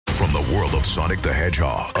From the world of Sonic the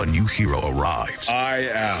Hedgehog, a new hero arrives. I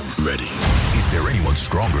am ready. Is there anyone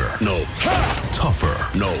stronger? No. Ha!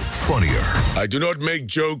 Tougher? No. Funnier? I do not make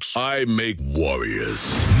jokes. I make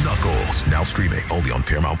warriors. Knuckles, now streaming only on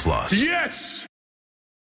Paramount+. Yes!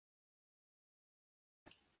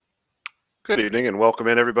 Good evening and welcome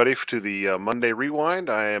in everybody to the Monday Rewind.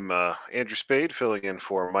 I am Andrew Spade filling in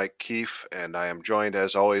for Mike Keefe, and I am joined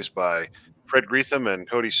as always by Fred Greetham and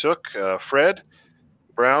Cody Sook. Fred,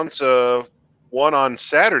 Browns won on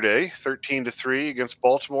Saturday 13-3 against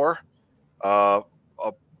Baltimore. A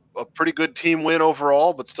pretty good team win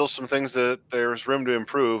overall, but still some things that there's room to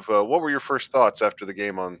improve. What were your first thoughts after the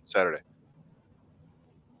game on Saturday?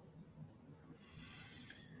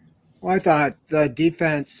 Well, I thought the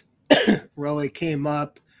defense really came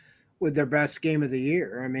up with their best game of the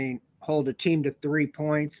year. I mean, hold a team to 3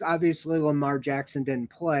 points. Obviously, Lamar Jackson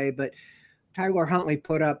didn't play, but Tyler Huntley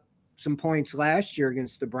put up some points last year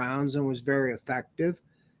against the Browns and was very effective.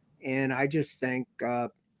 And I just think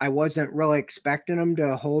I wasn't really expecting them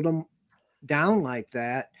to hold them down like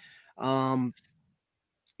that. We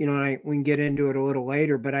can get into it a little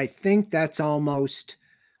later, but I think that's almost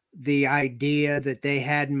the idea that they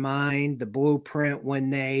had in mind, the blueprint, when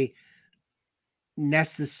they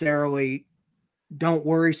necessarily don't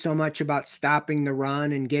worry so much about stopping the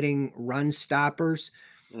run and getting run stoppers.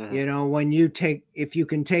 Mm-hmm. You know, if you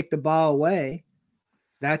can take the ball away,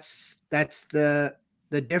 that's the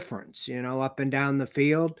difference, you know, up and down the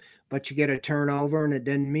field, but you get a turnover and it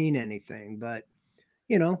didn't mean anything. But,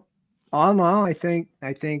 you know, all in all, I think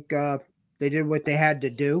they did what they had to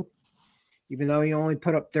do, even though he only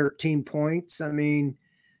put up 13 points. I mean,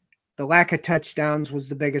 the lack of touchdowns was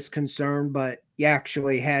the biggest concern, but you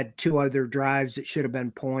actually had 2 other drives that should have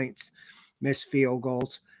been points, missed field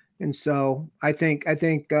goals. And so I think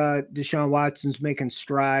Deshaun Watson's making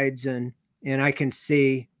strides, and I can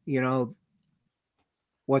see, you know,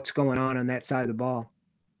 what's going on that side of the ball.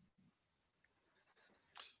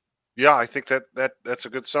 Yeah, I think that's a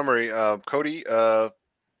good summary. Cody,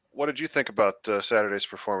 what did you think about Saturday's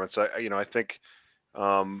performance? I think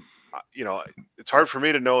it's hard for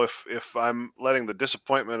me to know if I'm letting the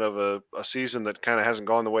disappointment of a season that kind of hasn't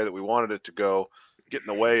gone the way that we wanted it to go get in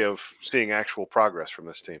the way of seeing actual progress from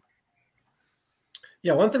this team.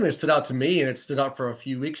 Yeah, one thing that stood out to me, and it stood out for a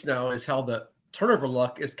few weeks now, is how the turnover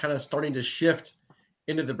luck is kind of starting to shift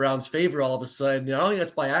into the Browns' favor all of a sudden. And I don't think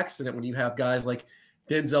that's by accident when you have guys like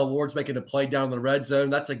Denzel Ward's making a play down in the red zone.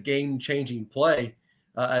 That's a game-changing play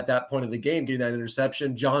at that point of the game, getting that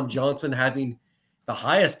interception. John Johnson having the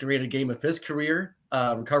highest rated game of his career,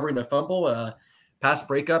 recovering a fumble, pass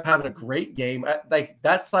breakup, having a great game. Like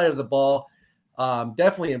that side of the ball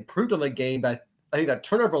definitely improved on the game. But I think that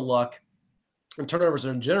turnover luck and turnovers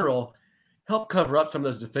in general help cover up some of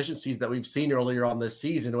those deficiencies that we've seen earlier on this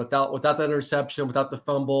season. Without that interception, without the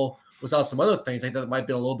fumble, without some other things, I think that might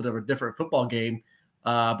be a little bit of a different football game.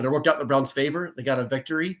 But it worked out in the Browns' favor. They got a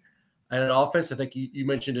victory. And an offense, I think you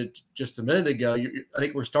mentioned it just a minute ago. I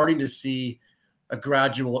think we're starting to see a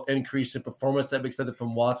gradual increase in performance that we expected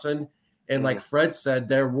from Watson. And like Fred said,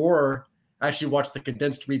 I actually watched the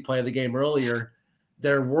condensed replay of the game earlier.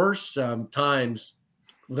 There were some times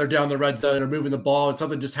where they're down the red zone or moving the ball and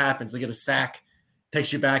something just happens. They get a sack,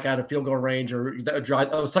 takes you back out of field goal range, or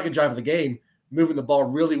the second drive of the game, moving the ball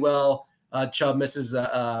really well. Chubb misses,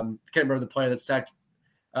 can't remember the play that sacked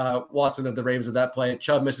Watson of the Ravens of that play.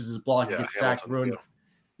 Chubb misses his block and gets sacked, ruins.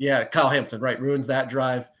 Yeah, Kyle Hampton, right, ruins that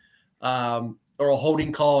drive. Or a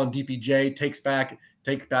holding call on DPJ, takes back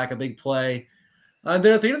a big play. And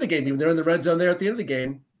then at the end of the game, even they're in the red zone there at the end of the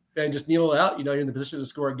game and just kneel out, you know, you're in the position to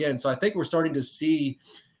score again. So I think we're starting to see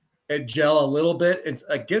it gel a little bit. It's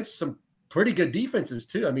against some pretty good defenses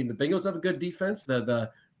too. I mean, the Bengals have a good defense. The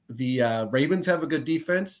Ravens have a good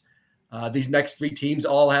defense. These next 3 teams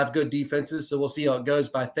all have good defenses. So we'll see how it goes.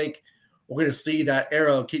 But I think we're going to see that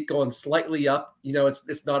arrow keep going slightly up. You know,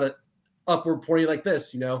 it's not an upward pointing like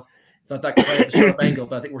this, you know. It's not that quite a sharp angle,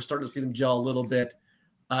 but I think we're starting to see them gel a little bit.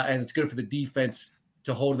 And it's good for the defense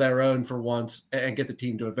to hold their own for once and get the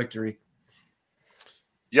team to a victory.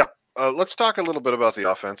 Yeah. Let's talk a little bit about the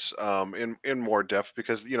offense in more depth,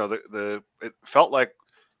 because, you know, it felt like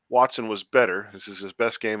Watson was better. This is his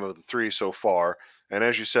best game of the 3 so far. And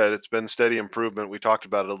as you said, it's been steady improvement. We talked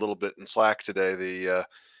about it a little bit in Slack today. The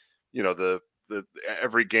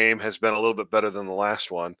every game has been a little bit better than the last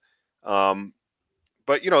one.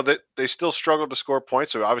 But, you know, they still struggled to score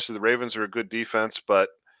points. So obviously the Ravens are a good defense, but,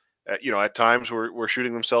 at times we're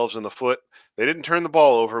shooting themselves in the foot. They didn't turn the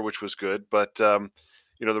ball over, which was good. But, the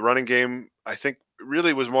running game, I think,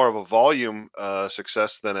 really was more of a volume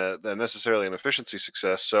success than necessarily an efficiency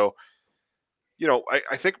success. So,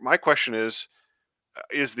 I think my question is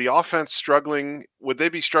the offense struggling? Would they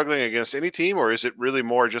be struggling against any team, or is it really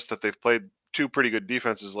more just that they've played two pretty good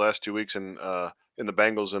defenses the last 2 weeks in the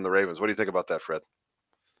Bengals and the Ravens? What do you think about that, Fred?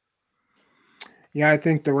 Yeah, I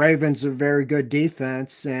think the Ravens are very good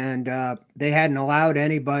defense, and they hadn't allowed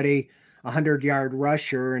anybody 100-yard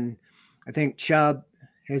rusher, and I think Chubb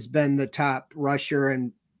has been the top rusher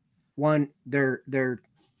and they're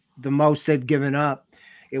the most they've given up.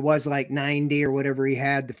 It was like 90 or whatever he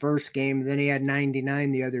had the first game. Then he had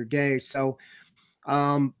 99 the other day. So,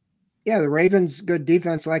 yeah, the Ravens good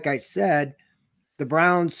defense. Like I said, the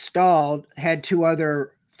Browns stalled, had two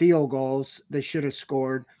other field goals they should have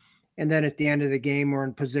scored, and then at the end of the game were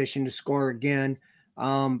in position to score again.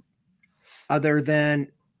 Other than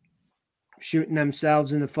shooting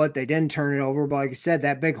themselves in the foot, they didn't turn it over. But like I said,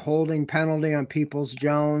 that big holding penalty on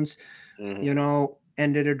Peoples-Jones,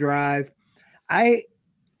 ended a drive. I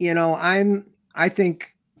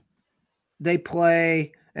think they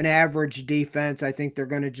play an average defense. I think they're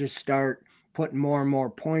going to just start putting more and more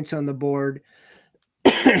points on the board.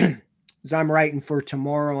 As I'm writing for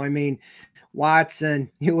tomorrow, I mean, Watson,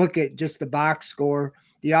 you look at just the box score,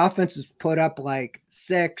 the offense has put up like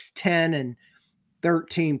 6, 10, and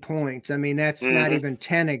 13 points. I mean, that's not even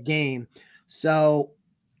 10 a game. So,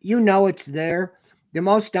 it's there. The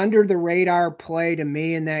most under the radar play to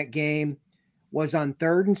me in that game was on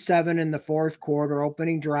 3rd and 7 in the fourth quarter,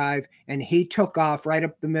 opening drive, and he took off right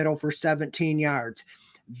up the middle for 17 yards.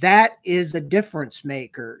 That is a difference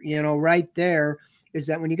maker, right there, is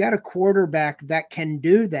that when you got a quarterback that can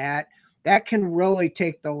do that, that can really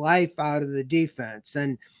take the life out of the defense.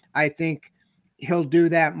 And I think he'll do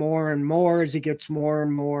that more and more as he gets more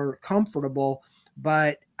and more comfortable.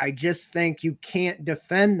 But I just think you can't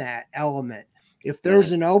defend that element. If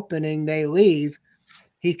there's an opening, they leave,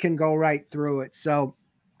 he can go right through it. So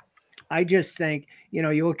I just think,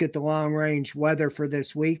 you look at the long range weather for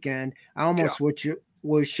this weekend, I almost wish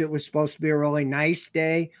it was supposed to be a really nice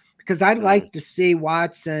day, because I'd like to see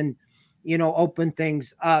Watson, open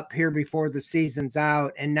things up here before the season's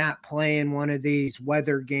out and not playing one of these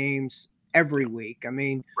weather games every week. I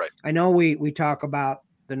mean, I know we talk about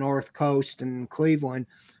the North Coast and Cleveland,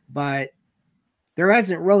 but there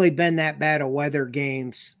hasn't really been that bad of weather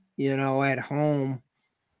games, at home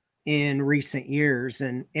in recent years,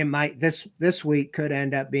 and it might this week could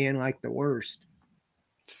end up being like the worst.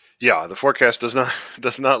 Yeah, the forecast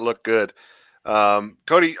does not look good.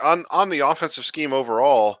 Cody, on the offensive scheme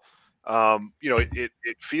overall,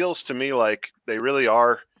 it feels to me like they really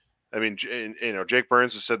are. I mean, Jake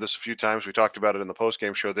Burns has said this a few times. We talked about it in the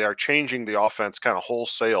postgame show. They are changing the offense kind of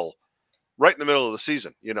wholesale right in the middle of the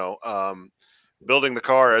season. Building the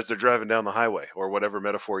car as they're driving down the highway, or whatever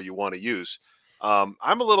metaphor you want to use. I'm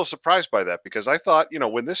a little surprised by that, because I thought,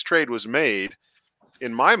 when this trade was made,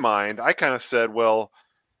 in my mind, I kind of said, well,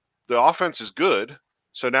 the offense is good,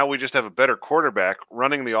 so now we just have a better quarterback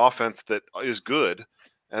running the offense that is good,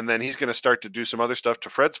 and then he's going to start to do some other stuff, to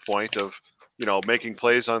Fred's point of, making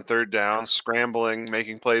plays on third down, scrambling,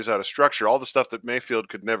 making plays out of structure, all the stuff that Mayfield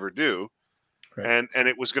could never do. Right. And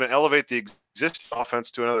it was going to elevate the existing offense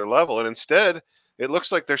to another level. And instead, it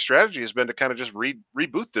looks like their strategy has been to kind of just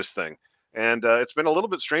reboot this thing. And it's been a little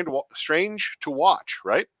bit strange to watch,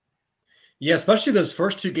 right? Yeah, especially those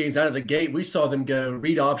first two games out of the gate, we saw them go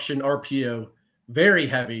read option RPO very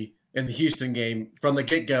heavy in the Houston game from the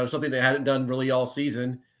get-go, something they hadn't done really all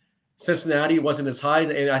season. Cincinnati wasn't as high,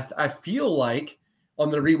 and I feel like on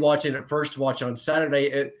the rewatch and at first watch on Saturday,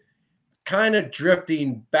 it kind of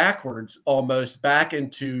drifting backwards almost back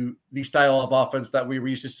into the style of offense that we were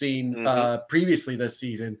used to seeing previously this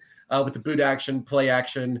season, with the boot action, play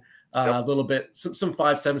action, a little bit, some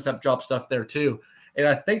 5-7 step drop stuff there too. And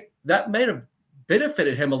I think that may have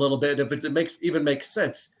benefited him a little bit if it makes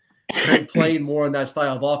sense. Playing more in that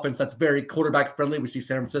style of offense that's very quarterback friendly. We see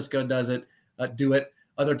San Francisco do it.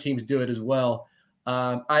 Other teams do it as well.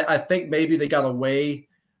 I think maybe they got away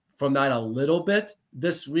from that a little bit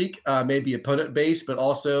this week, maybe opponent based, but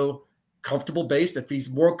also comfortable based. If he's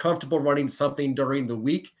more comfortable running something during the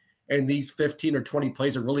week and these 15 or 20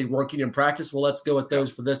 plays are really working in practice, well, let's go with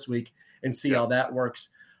those for this week and see how that works.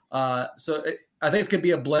 I think it's going to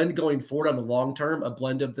be a blend going forward on the long term, a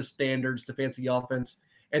blend of the standards, the fancy offense,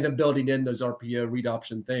 and then building in those RPO read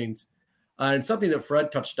option things. And something that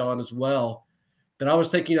Fred touched on as well that I was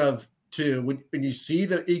thinking of too, when you see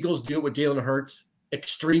the Eagles do it with Jalen Hurts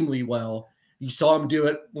extremely well. You saw him do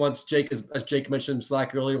it once, as Jake mentioned in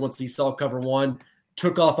Slack earlier, once he saw cover one,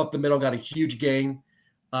 took off up the middle, got a huge gain.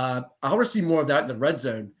 I want to see more of that in the red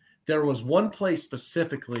zone. There was one play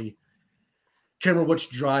specifically can't remember which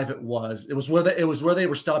drive it was. It was where they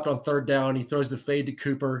were stopped on third down. He throws the fade to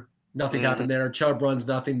Cooper. Nothing happened there. Chubb runs,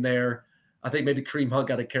 nothing there. I think maybe Kareem Hunt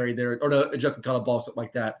got a carry there, or no, Njoku caught a ball, something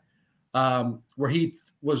like that, where he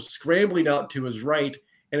was scrambling out to his right,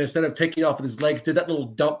 and instead of taking off with his legs, did that little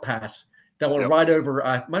dump pass that went right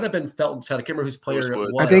over. Might have been Felton's head. I can't remember whose player it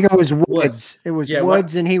was. I think it was Woods. It was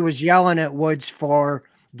Woods, and he was yelling at Woods for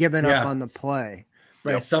giving up on the play.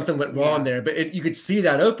 Right, something went wrong there, but you could see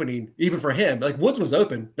that opening even for him. Like Woods was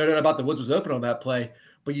open. No, about the Woods was open on that play,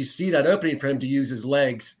 but you see that opening for him to use his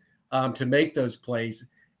legs to make those plays.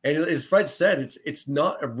 And as Fred said, it's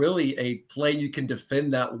not really a play you can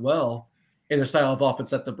defend that well in the style of offense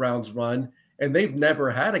that the Browns run, and they've never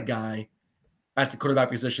had a guy at the quarterback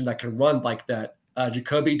position that can run like that.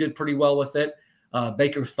 Jacoby did pretty well with it.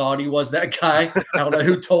 Baker thought he was that guy. I don't know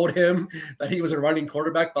who told him that he was a running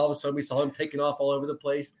quarterback, but all of a sudden we saw him taking off all over the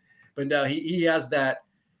place. But no, he has that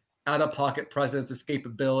out-of-pocket presence,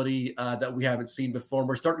 escapability that we haven't seen before. And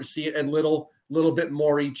we're starting to see it a little bit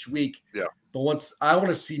more each week. Yeah. But I want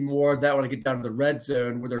to see more of that when I get down to the red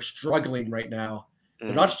zone where they're struggling right now.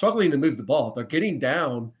 They're not struggling to move the ball. They're getting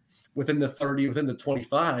down within the 30, within the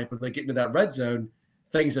 25. When they get into that red zone,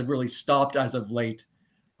 things have really stopped as of late.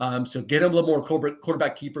 So get him a little more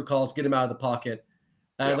quarterback keeper calls, get him out of the pocket,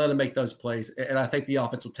 and let him make those plays. And I think the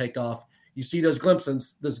offense will take off. You see those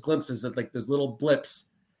glimpses of like those little blips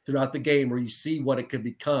throughout the game where you see what it could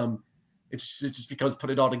become. It just becomes put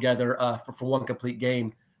it all together for one complete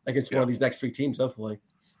game against one of these next three teams, hopefully.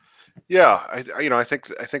 Yeah, I think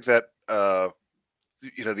that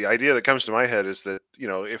the idea that comes to my head is that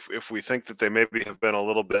if we think that they maybe have been a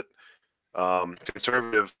little bit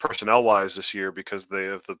conservative personnel-wise this year because they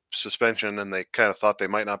have the suspension and they kind of thought they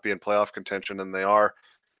might not be in playoff contention, and they are,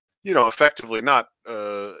 effectively not,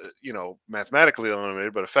 mathematically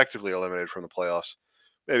eliminated, but effectively eliminated from the playoffs.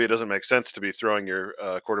 Maybe it doesn't make sense to be throwing your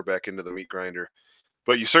quarterback into the meat grinder.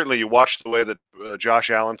 But you watch the way that Josh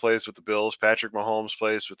Allen plays with the Bills, Patrick Mahomes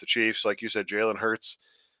plays with the Chiefs, like you said, Jalen Hurts.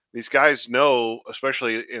 These guys know,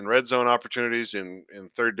 especially in red zone opportunities, in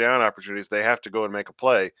third down opportunities, they have to go and make a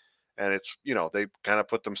play. And it's, they kind of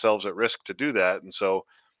put themselves at risk to do that. And so,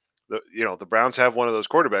 the Browns have one of those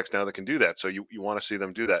quarterbacks now that can do that. So you want to see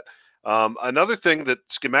them do that. Another thing that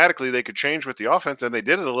schematically they could change with the offense, and they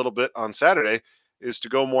did it a little bit on Saturday, is to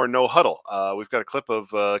go more no huddle. We've got a clip of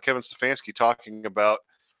Kevin Stefanski talking about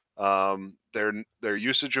their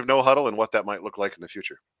usage of no huddle and what that might look like in the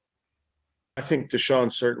future. I think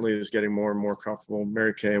Deshaun certainly is getting more and more comfortable,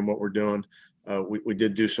 Mary Kay, and what we're doing. We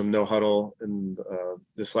did do some no huddle in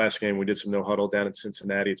this last game. We did some no huddle down in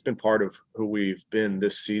Cincinnati. It's been part of who we've been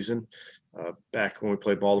this season. Back when we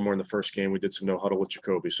played Baltimore in the first game, we did some no huddle with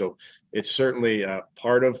Jacoby. So it's certainly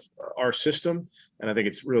part of our system. And I think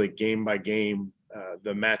it's really game by game.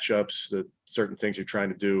 The matchups, the certain things you're trying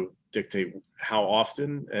to do dictate how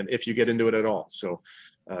often and if you get into it at all. So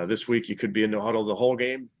this week you could be in no huddle the whole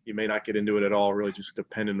game. You may not get into it at all, really just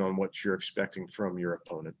depending on what you're expecting from your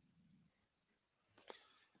opponent.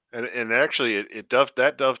 And actually,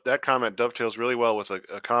 that comment dovetails really well with a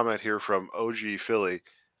comment here from OG Philly.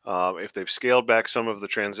 If they've scaled back some of the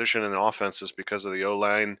transition and offenses because of the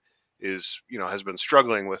O-line has been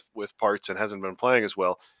struggling with parts and hasn't been playing as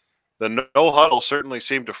well. The no huddle certainly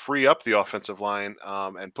seemed to free up the offensive line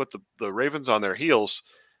and put the Ravens on their heels.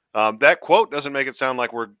 That quote doesn't make it sound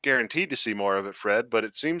like we're guaranteed to see more of it, Fred, but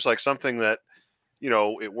it seems like something that,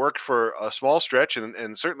 it worked for a small stretch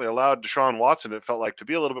and certainly allowed Deshaun Watson, it felt like, to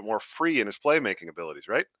be a little bit more free in his playmaking abilities,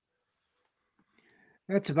 right?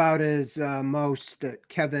 That's about as most that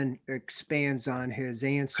Kevin expands on his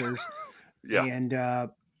answers. Yeah. And,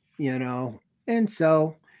 and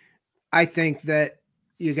so I think that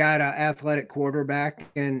you got an athletic quarterback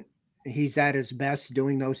and he's at his best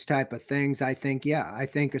doing those type of things. I think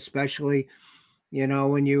especially,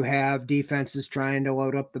 when you have defenses trying to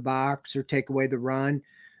load up the box or take away the run,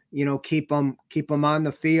 keep them on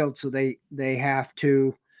the field. So they have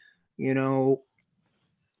to,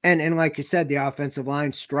 and like you said, the offensive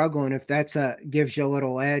line's struggling. If gives you a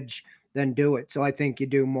little edge, then do it. So I think you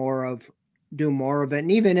do more of it.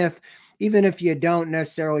 And even if you don't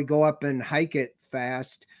necessarily go up and hike it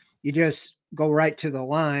fast, you just go right to the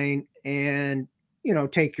line and,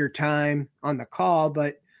 take your time on the call,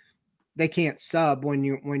 but they can't sub when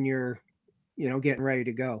you're, getting ready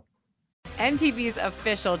to go. MTV's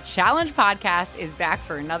official Challenge podcast is back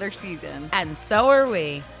for another season. And so are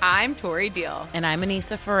we. I'm Tori Deal. And I'm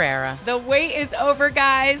Anissa Ferreira. The wait is over,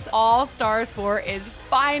 guys. All Stars 4 is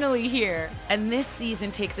finally here. And this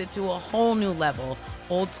season takes it to a whole new level.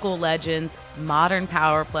 Old school legends, modern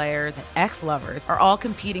power players, and ex-lovers are all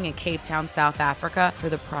competing in Cape Town, South Africa for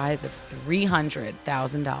the prize of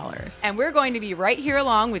 $300,000. And we're going to be right here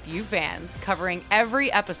along with you fans, covering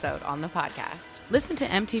every episode on the podcast. Listen to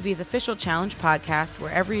MTV's official Challenge podcast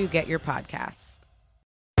wherever you get your podcasts.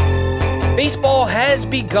 Baseball has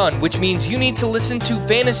begun, which means you need to listen to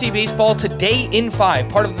Fantasy Baseball Today in 5,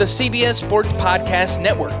 part of the CBS Sports Podcast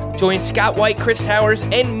Network. Join Scott White, Chris Towers,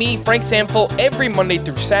 and me, Frank Samfel, every Monday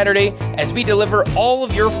through Saturday as we deliver all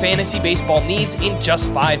of your fantasy baseball needs in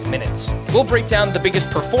just 5 minutes. We'll break down the biggest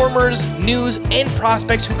performers, news, and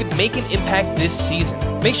prospects who could make an impact this season.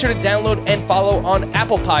 Make sure to download and follow on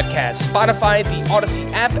Apple Podcasts, Spotify, the Odyssey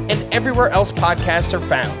app, and everywhere else podcasts are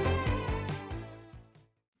found.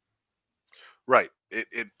 Right.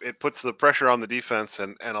 It puts the pressure on the defense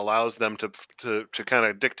and allows them to kind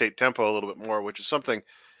of dictate tempo a little bit more, which is something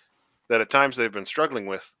that at times they've been struggling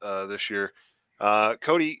with this year.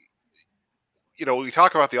 Cody, we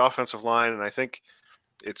talk about the offensive line, and I think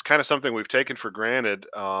it's kind of something we've taken for granted.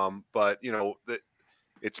 But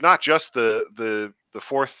it's not just the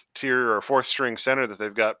fourth tier or fourth string center that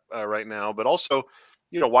they've got right now, but also,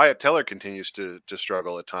 Wyatt Teller continues to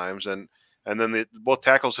struggle at times, and then both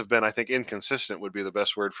tackles have been, I think, inconsistent would be the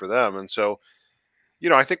best word for them. And so,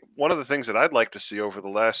 I think one of the things that I'd like to see over the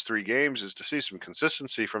last 3 games is to see some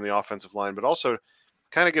consistency from the offensive line, but also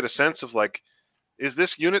kind of get a sense of is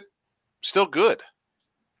this unit still good?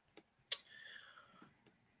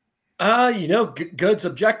 Good's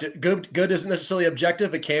objective. Good isn't necessarily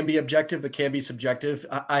objective. It can be objective. It can be subjective.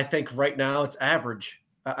 I think right now it's average.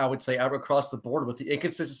 I would say average across the board with the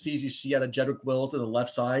inconsistencies you see out of Jedrick Wills on the left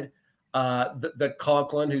side. The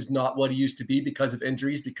Conklin, who's not what he used to be because of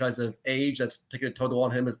injuries, because of age, that's taking a total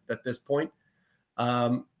on him at this point.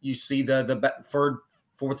 You see the third,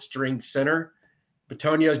 fourth string center.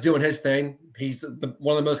 Batonio's doing his thing. He's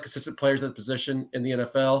one of the most consistent players at the position in the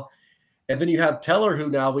NFL. And then you have Teller, who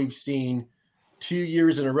now we've seen 2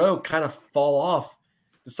 years in a row kind of fall off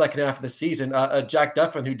the second half of the season. Jack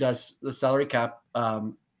Duffin, who does the salary cap,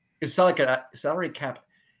 is like a salary cap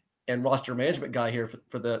and roster management guy here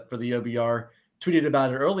for the OBR, tweeted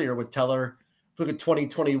about it earlier with Teller. Look at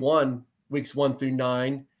 2021, weeks 1 through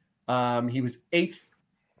 9. He was 8th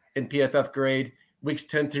in PFF grade. Weeks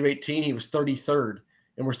 10 through 18, he was 33rd.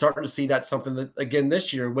 And we're starting to see that something that, again,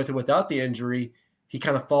 this year, with or without the injury, he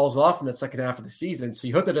kind of falls off in the second half of the season. So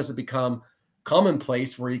you hope that doesn't become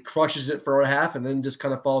commonplace where he crushes it for a half and then just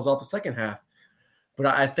kind of falls off the second half. But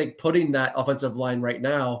I think putting that offensive line right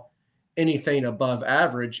now, anything above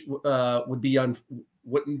average wouldn't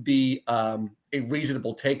be a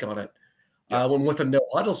reasonable take on it. When with the no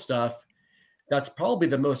huddle stuff, that's probably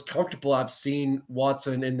the most comfortable I've seen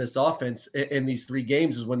Watson in this offense in these 3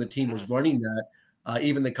 games is when the team was running that.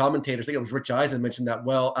 Even the commentators, I think it was Rich Eisen, mentioned that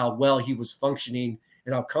how well he was functioning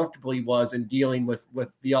and how comfortable he was in dealing with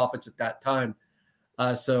the offense at that time.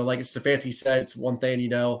 So like Stefanski said, it's one thing,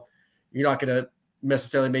 you're not going to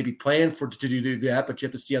necessarily maybe plan to do that, but you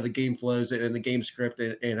have to see how the game flows and the game script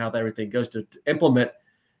and how everything goes to implement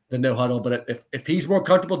the no huddle. But if he's more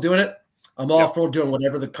comfortable doing it, I'm all for doing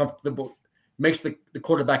whatever the comfortable makes the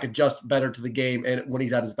quarterback adjust better to the game and when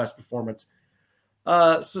he's at his best performance.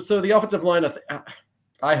 So the offensive line,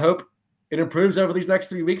 I hope it improves over these next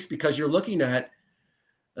 3 weeks because you're looking at,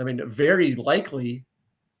 very likely,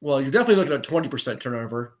 well, you're definitely looking at 20%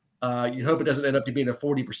 turnover. You hope it doesn't end up to being a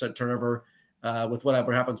 40% turnover with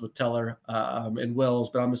whatever happens with Teller and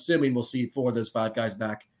Wills, but I'm assuming we'll see 4 of those 5 guys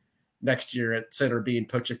back next year at center being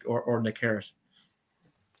Puchik or Nick Harris.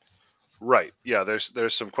 Right. Yeah,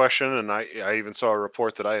 there's some question, and I even saw a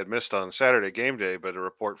report that I had missed on Saturday game day, but a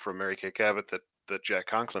report from Mary Kay Cabot that Jack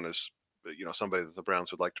Conklin is, somebody that the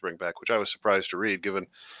Browns would like to bring back, which I was surprised to read given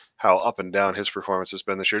how up and down his performance has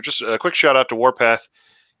been this year. Just a quick shout out to Warpath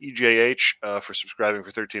EJH for subscribing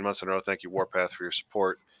for 13 months in a row. Thank you, Warpath, for your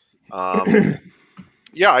support.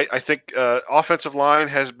 I think offensive line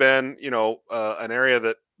has been, an area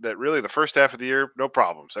that really the first half of the year, no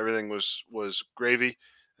problems. Everything was gravy.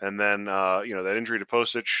 And then, that injury to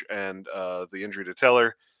Posich and the injury to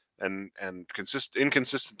Teller and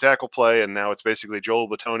inconsistent tackle play. And now it's basically Joel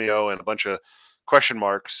Batonio and a bunch of question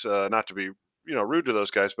marks, not to be, rude to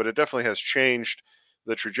those guys, but it definitely has changed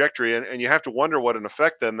the trajectory. And you have to wonder what an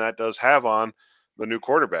effect then that does have on the new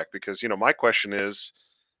quarterback, because, my question is,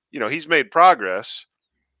 he's made progress,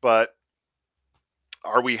 but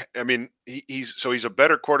are we? I mean, he's a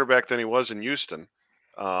better quarterback than he was in Houston.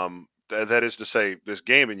 That is to say, this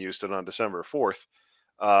game in Houston on December 4th.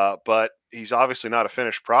 But he's obviously not a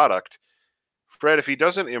finished product. Fred, if he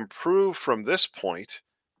doesn't improve from this point,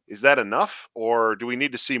 is that enough, or do we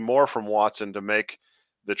need to see more from Watson to make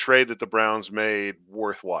the trade that the Browns made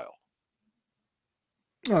worthwhile?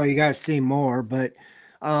 Oh, you got to see more, but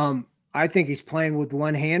I think he's playing with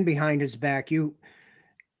one hand behind his back.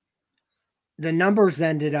 The numbers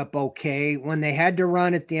ended up okay when they had to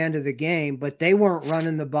run at the end of the game, but they weren't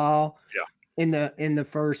running the ball in the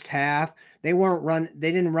first half. They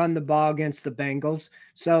didn't run the ball against the Bengals.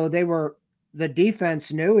 So the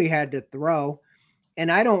defense knew he had to throw.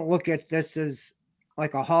 And I don't look at this as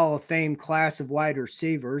like a Hall of Fame class of wide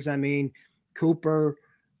receivers. I mean, Cooper,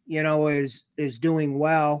 is doing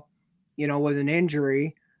well, with an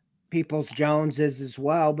injury. Peoples-Jones is as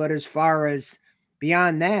well. But as far as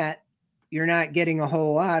beyond that, you're not getting a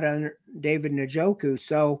whole lot on David Njoku.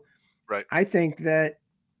 So right. I think that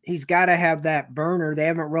he's got to have that burner. They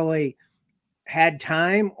haven't really had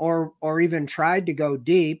time or even tried to go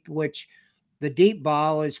deep, which the deep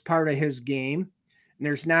ball is part of his game. And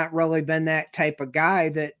there's not really been that type of guy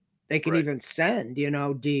that they can even send,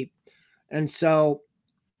 deep. And so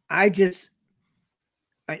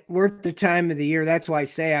we're at the time of the year. That's why I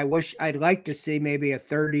say I'd like to see maybe a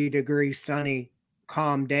 30-degree sunny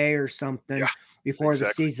calm day or something before the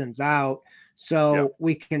season's out. So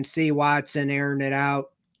we can see Watson airing it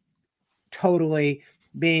out, totally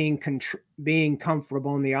being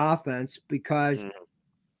comfortable in the offense, because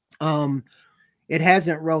it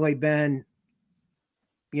hasn't really been,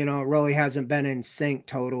 it really hasn't been in sync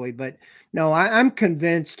totally. But no, I'm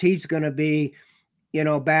convinced he's going to be,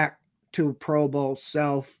 back to Pro Bowl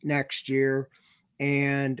self next year,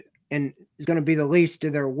 and is going to be the least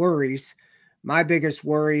of their worries. My biggest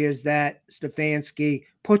worry is that Stefanski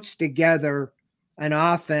puts together an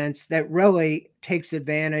offense that really takes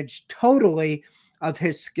advantage totally of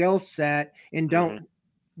his skill set and don't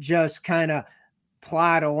just kind of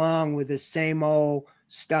plod along with the same old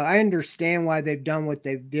stuff. I understand why they've done what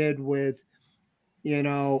they've did with,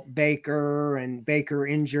 Baker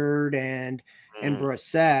injured and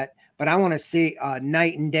Brissett, but I want to see a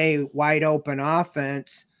night and day wide open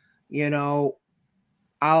offense,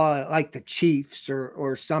 like the Chiefs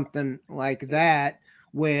or something like that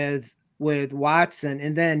with Watson.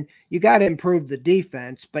 And then you got to improve the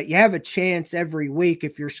defense, but you have a chance every week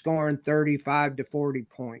if you're scoring 35 to 40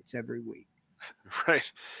 points every week.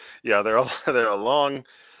 Right. Yeah, they're a long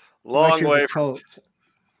way from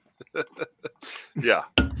Yeah.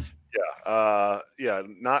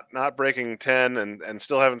 Not breaking 10 and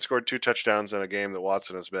still haven't scored 2 touchdowns in a game that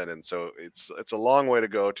Watson has been in. So it's a long way to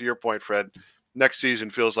go. To your point, Fred, next season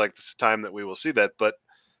feels like this time that we will see that, but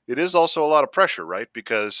it is also a lot of pressure, right?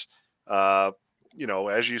 Because as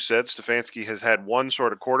you said, Stefanski has had one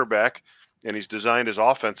sort of quarterback, and he's designed his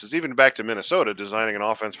offenses, even back to Minnesota, designing an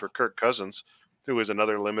offense for Kirk Cousins, who is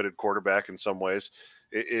another limited quarterback in some ways.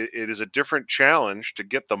 It is a different challenge to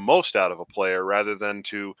get the most out of a player rather than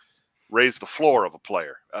to raise the floor of a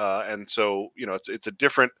player. And so, it's a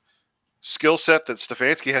different skill set that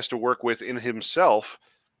Stefanski has to work with in himself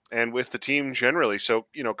and with the team generally. So,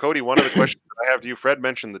 Cody, one of the questions that I have to you, Fred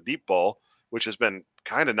mentioned the deep ball, which has been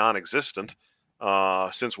kind of non-existent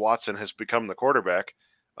since Watson has become the quarterback.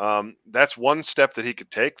 That's one step that he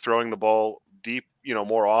could take, throwing the ball deep,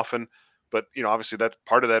 more often. But, obviously that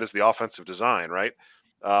part of that is the offensive design, right?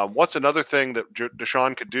 What's another thing that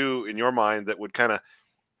Deshaun could do in your mind that would kind of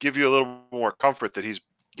give you a little more comfort that he's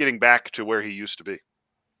getting back to where he used to be?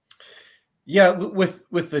 Yeah, with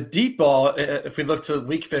the deep ball, if we look to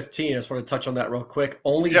week 15, I just want to touch on that real quick.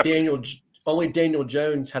 Only Daniel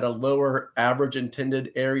Jones had a lower average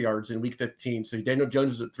intended air yards in week 15. So Daniel Jones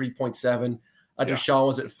was at 3.7. Deshaun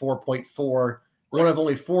was at 4.4. One of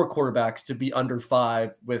only 4 quarterbacks to be under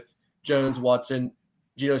 5, with Jones, Watson,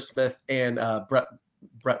 Geno Smith, and Brett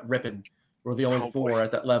Rippon were the only 4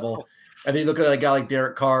 at that level. And then you look at a guy like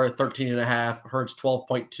Derek Carr, 13.5, Hurts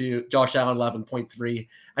 12.2, Josh Allen 11.3.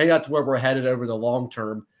 I think that's where we're headed over the long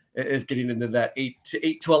term, is getting into that 8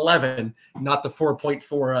 to 11, not the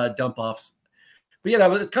 4.4 dump offs. But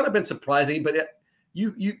it's kind of been surprising. But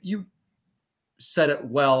you said it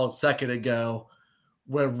well a second ago,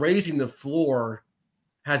 where raising the floor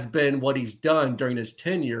has been what he's done during his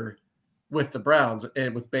tenure with the Browns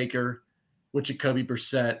and with Baker, with Jacoby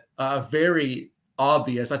Brissett. Very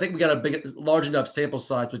obvious. I think we got a large enough sample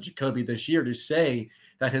size with Jacoby this year to say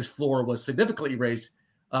that his floor was significantly raised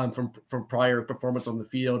from prior performance on the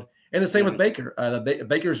field. And the same with Baker.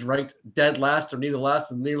 Baker's ranked dead last or near the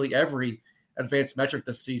last in nearly every advanced metric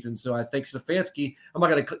this season. So I think Stefanski, I'm not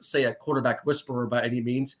going to say a quarterback whisperer by any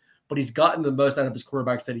means, but he's gotten the most out of his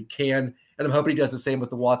quarterbacks that he can. And I'm hoping he does the same with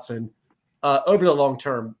the Watson over the long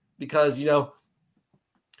term, because,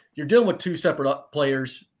 you're dealing with two separate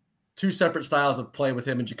players, two separate styles of play with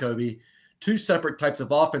him and Jacoby, two separate types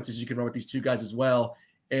of offenses you can run with these two guys as well.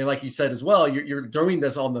 And like you said as well, you're doing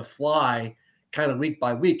this on the fly kind of week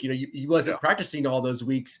by week. He wasn't practicing all those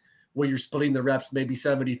weeks where you're splitting the reps, maybe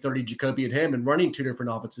 70-30 Jacoby and him, and running two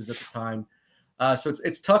different offenses at the time. So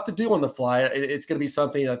it's tough to do on the fly. It's going to be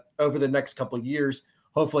something that over the next couple of years,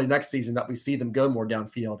 hopefully next season, that we see them go more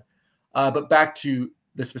downfield. But back to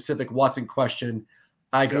the specific Watson question,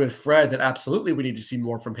 I agree with Fred that absolutely we need to see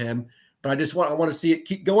more from him. But I want to see it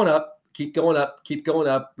keep going up, keep going up, keep going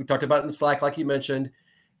up. We talked about it in Slack, like you mentioned.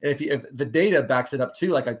 And if the data backs it up too,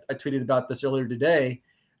 like I tweeted about this earlier today,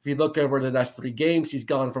 if you look over the last 3 games, he's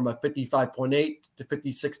gone from a 55.8 to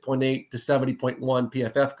 56.8 to 70.1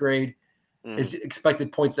 PFF grade. His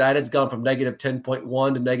expected points added has gone from negative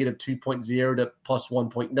 10.1 to negative 2.0 to plus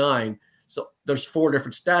 1.9. So there's 4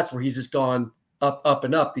 different stats where he's just gone up, up,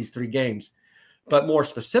 and up these 3 games. But more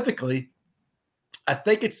specifically, I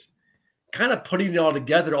think it's kind of putting it all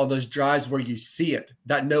together on those drives where you see it,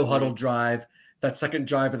 that no huddle drive, that second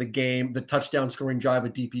drive of the game, the touchdown scoring drive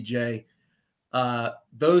with DPJ,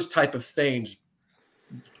 those type of things.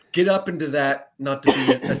 Get up into that, not to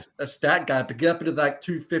be a stat guy, but get up into that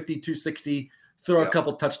 250, 260, throw a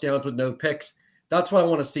couple touchdowns with no picks. That's what I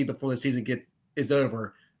want to see before the season is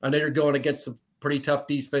over. I know you're going against some pretty tough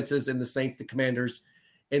defenses in the Saints, the Commanders,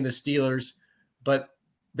 and the Steelers, but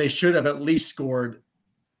they should have at least scored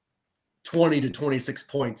 20 to 26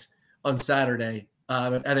 points on Saturday,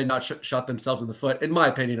 and they not shot themselves in the foot, in my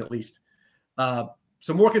opinion, at least.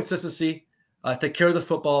 So more consistency, take care of the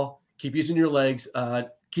football, keep using your legs,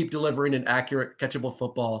 keep delivering an accurate, catchable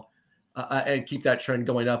football, and keep that trend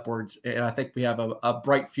going upwards. And I think we have a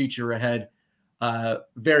bright future ahead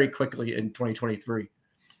very quickly in 2023.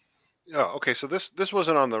 Yeah. Okay. So this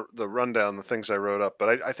wasn't on the rundown, the things I wrote up,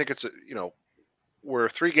 but I think it's, we're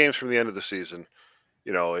 3 games from the end of the season.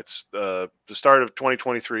 It's the start of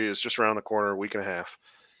 2023 is just around the corner, a week and a half.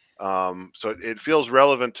 So it feels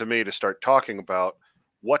relevant to me to start talking about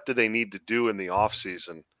what do they need to do in the off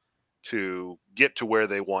season to get to where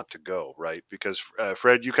they want to go, right? Because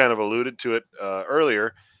Fred, you kind of alluded to it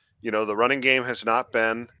earlier. The running game has not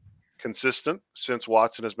been consistent since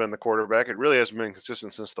Watson has been the quarterback. It really hasn't been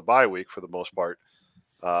consistent since the bye week for the most part,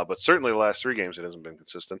 but certainly the last 3 games it hasn't been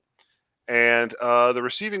consistent. And the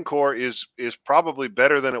receiving core is probably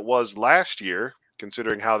better than it was last year,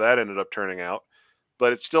 considering how that ended up turning out.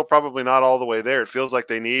 But it's still probably not all the way there. It feels like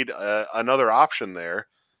they need another option there.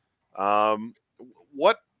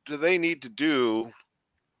 What do they need to do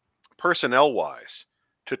personnel-wise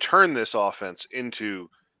to turn this offense into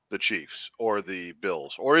the Chiefs or the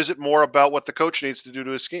Bills? Or is it more about what the coach needs to do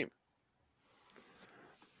to his scheme?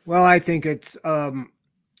 Well, I think it's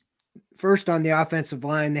first on the offensive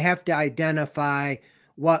line, they have to identify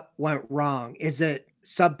what went wrong. Is it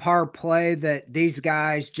subpar play that these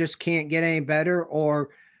guys just can't get any better, or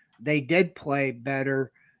they did play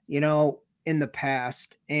better, in the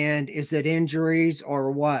past? And is it injuries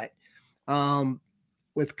or what?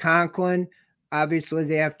 With Conklin, obviously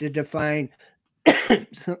they have to define.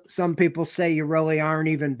 Some people say you really aren't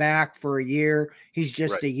even back for a year. He's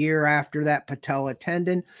just a year after that patella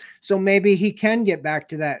tendon. So maybe he can get back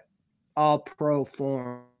to that all-pro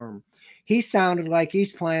form. He sounded like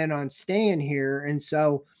he's planning on staying here. And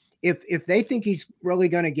so if they think he's really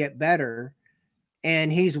going to get better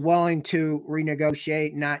and he's willing to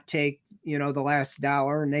renegotiate, not take, the last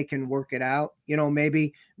dollar, and they can work it out,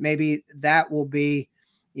 maybe that will be,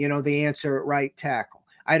 the answer at right tackle.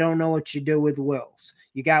 I don't know what you do with Wills.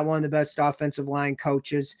 You got one of the best offensive line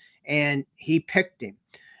coaches, and he picked him.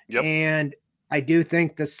 Yep. And I do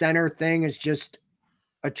think the center thing is just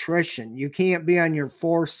attrition. You can't be on your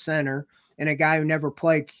 4th center and a guy who never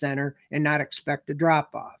played center and not expect a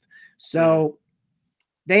drop off. So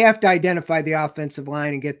they have to identify the offensive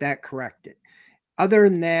line and get that corrected. Other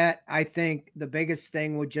than that, I think the biggest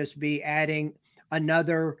thing would just be adding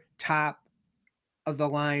another top of the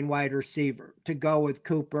line wide receiver to go with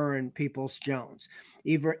Cooper and Peoples-Jones,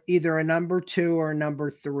 either a number 2 or a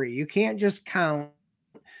number 3. You can't just count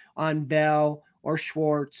on Bell or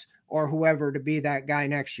Schwartz or whoever to be that guy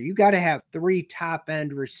next year. You got to have 3 top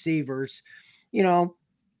end receivers, and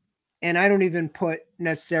I don't even put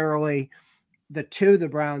necessarily the 2 the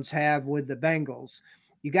Browns have with the Bengals.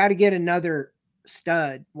 You got to get another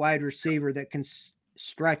stud wide receiver that can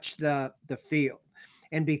stretch the field.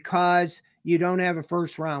 And because you don't have a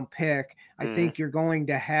 1st round pick, I think you're going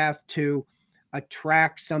to have to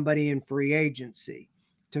attract somebody in free agency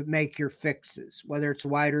to make your fixes, whether it's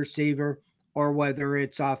wide receiver or whether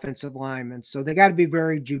it's offensive lineman. So they got to be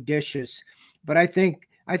very judicious. But I think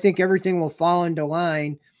everything will fall into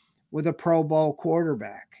line with a Pro Bowl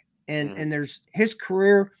quarterback. And there's his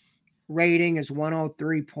career rating is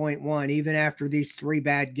 103.1, even after these 3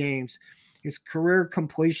 bad games. His career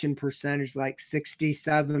completion percentage like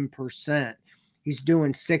 67%. He's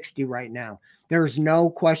doing 60 right now. There's no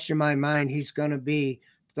question in my mind he's going to be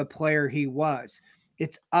the player he was.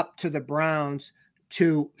 It's up to the Browns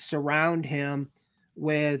to surround him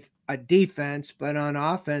with a defense, but on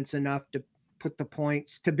offense enough to put the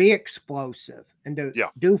points, to be explosive and to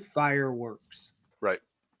do fireworks. Right.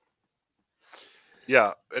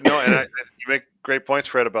 Yeah. No, and you make great points,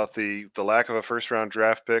 Fred, about the lack of a first-round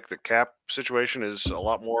draft pick. The cap situation is a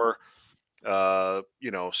lot more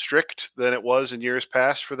strict than it was in years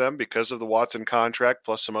past for them because of the Watson contract,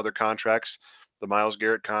 plus some other contracts. The Myles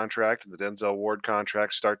Garrett contract and the Denzel Ward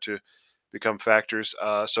contract start to become factors.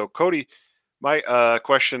 So Cody, my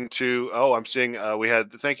question I'm seeing we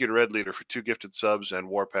had thank you to Red Leader for 2 gifted subs and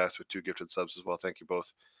Warpath with 2 gifted subs as well. Thank you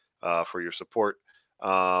both for your support.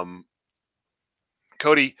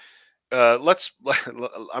 Cody, I'm going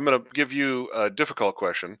to give you a difficult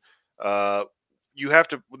question.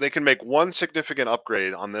 They can make one significant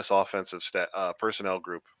upgrade on this offensive personnel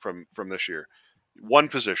group from this year. One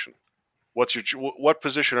position. What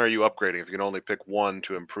position are you upgrading if you can only pick one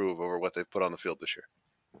to improve over what they've put on the field this year?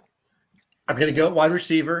 I'm going to go wide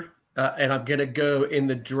receiver, and I'm going to go in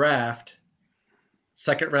the draft,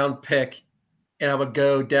 2nd round pick, and I would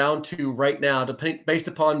go down to right now, based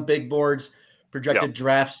upon big boards, projected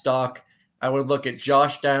draft stock. I would look at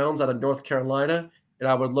Josh Downs out of North Carolina, and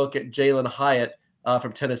I would look at Jalen Hyatt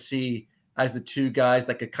from Tennessee as the 2 guys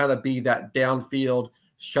that could kind of be that downfield,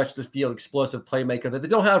 stretch the field, explosive playmaker that they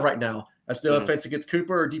don't have right now. That's no offense against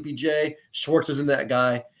Cooper or DPJ. Schwartz isn't that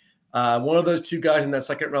guy. One of those 2 guys in that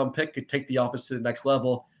 2nd round pick could take the offense to the next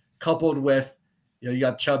level, coupled with, you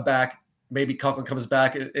got Chubb back. Maybe Coughlin comes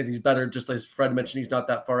back and he's better. Just as Fred mentioned, he's not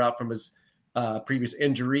that far out from his previous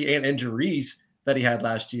injury and injuries that he had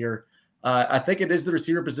last year. I think it is the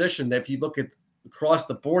receiver position that if you look at across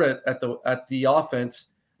the board at the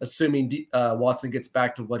offense, assuming Watson gets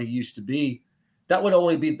back to what he used to be, that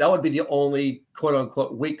would be the only quote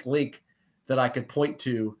unquote weak link that I could point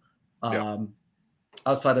to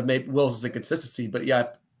outside of maybe Wills' inconsistency. But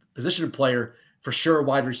position player for sure,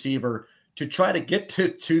 wide receiver to try to get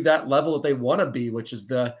to that level that they want to be, which is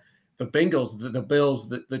the Bengals, the Bills,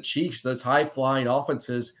 the Chiefs, those high flying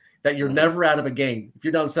offenses that you're never out of a game. If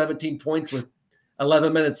you're down 17 points with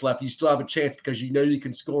 11 minutes left, you still have a chance because you know you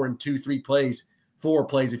can score in 2, 3 plays, 4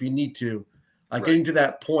 plays if you need to. Getting to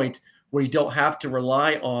that point where you don't have to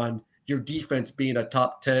rely on your defense being a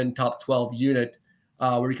top 10, top 12 unit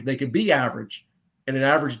where they can be average. And an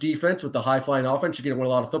average defense with the high-flying offense, you're going to win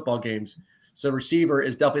a lot of football games. So receiver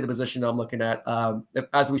is definitely the position I'm looking at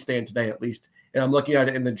as we stand today at least. And I'm looking at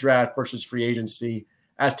it in the draft versus free agency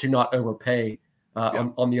as to not overpay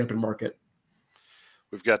on the open market.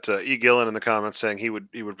 We've got E. Gillen in the comments saying he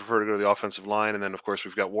would prefer to go to the offensive line, and then of course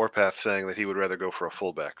we've got Warpath saying that he would rather go for a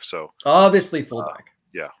fullback. So obviously fullback.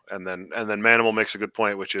 And then Manimal makes a good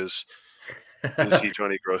point, which is he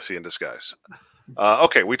Tony Grossi in disguise?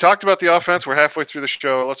 Okay, we talked about the offense. We're halfway through the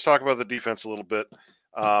show. Let's talk about the defense a little bit.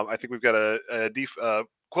 I think we've got a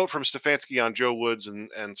quote from Stefanski on Joe Woods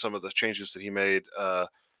and some of the changes that he made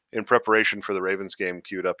in preparation for the Ravens game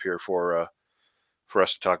queued up here for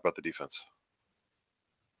us to talk about the defense.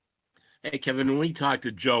 Hey, Kevin, when we talked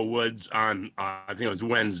to Joe Woods on, I think it was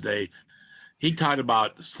Wednesday, he talked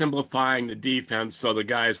about simplifying the defense so the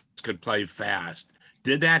guys could play fast.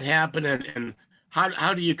 Did that happen? And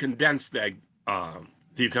how do you condense that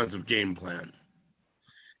defensive game plan?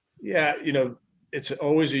 Yeah, it's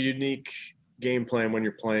always a unique game plan when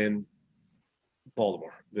you're playing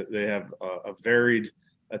Baltimore. They have a varied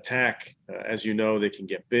attack. As you know, they can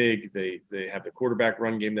get big. They have the quarterback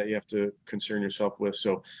run game that you have to concern yourself with.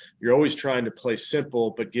 So you're always trying to play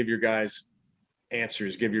simple, but give your guys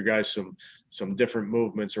answers, give your guys some different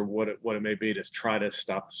movements or what it may be to try to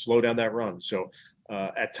slow down that run. So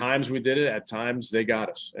at times we did it. At times they got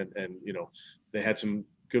us, and they had some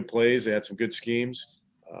good plays. They had some good schemes.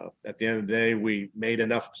 At the end of the day, we made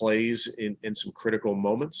enough plays in some critical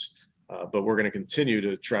moments. But we're going to continue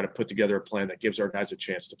to try to put together a plan that gives our guys a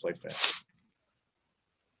chance to play fast.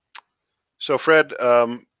 So, Fred,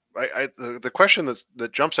 the question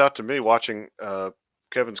that jumps out to me watching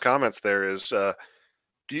Kevin's comments there is,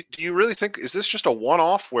 do you really think, is this just a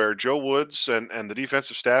one-off where Joe Woods and the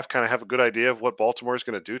defensive staff kind of have a good idea of what Baltimore is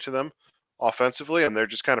going to do to them offensively, and they're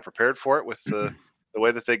just kind of prepared for it with the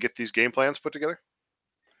way that they get these game plans put together?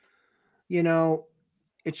 You know,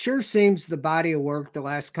 it sure seems the body of work the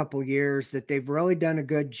last couple years that they've really done a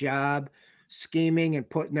good job scheming and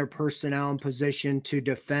putting their personnel in position to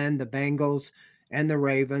defend the Bengals and the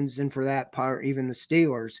Ravens, and for that part, even the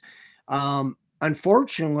Steelers.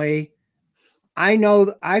 Unfortunately, I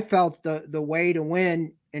know I felt the way to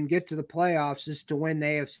win and get to the playoffs is to win the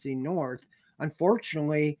AFC North.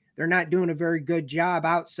 Unfortunately, they're not doing a very good job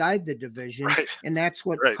outside the division, Right. and that's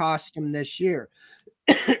what Right. cost them this year.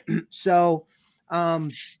 So,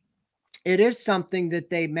 it is something that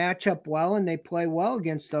they match up well and they play well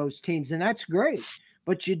against those teams, and that's great.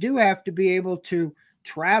 But you do have to be able to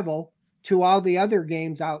travel to all the other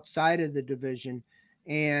games outside of the division.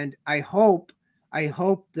 And I hope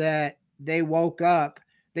that they woke up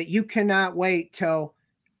that you cannot wait till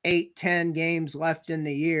 8-10 games left in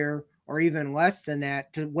the year or even less than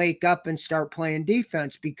that to wake up and start playing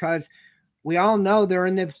defense, because we all know they're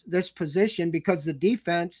in this position because the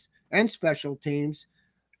defense and special teams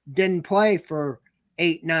didn't play for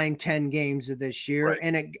 8, 9, 10 games of this year, Right.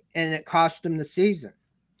 and it cost them the season.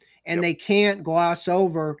 And Yep. they can't gloss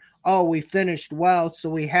over, oh, we finished well, so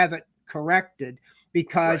we have it corrected,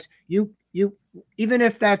 because you even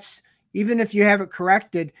if you have it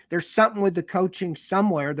corrected, there's something with the coaching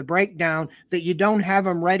somewhere, the breakdown, that you don't have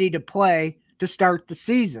them ready to play to start the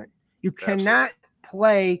season. You cannot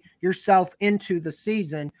play yourself into the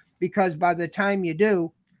season, because by the time you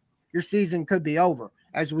do, your season could be over,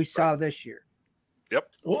 as we saw this year. Yep.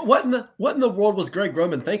 What in the world was Greg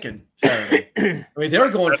Roman thinking Saturday? I mean, they were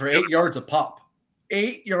going for 8 yards a pop,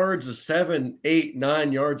 8 yards a 7, 8,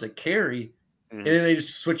 9 yards a carry, and then they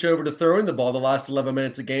just switch over to throwing the ball the last 11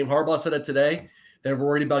 minutes of the game. Harbaugh said it today. They were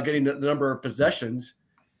worried about getting the number of possessions.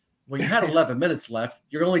 Well, you had 11 minutes left.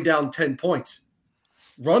 You're only down 10 points.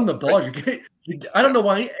 Run the ball. I don't know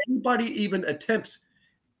why anybody even attempts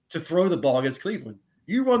to throw the ball against Cleveland.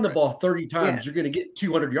 You run the ball 30 times, you're going to get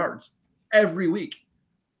 200 yards every week,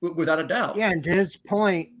 without a doubt. Yeah, and to his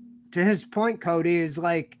point, Cody, is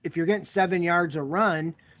like, if you're getting 7 yards a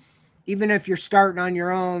run, even if you're starting on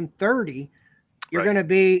your own 30, you're going to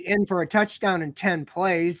be in for a touchdown in 10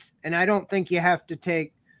 plays. And I don't think you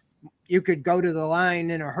could go to the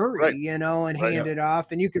line in a hurry, and hand it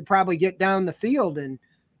off, and you could probably get down the field in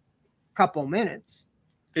a couple minutes.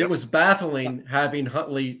 It was baffling having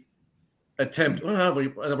Huntley attempt. I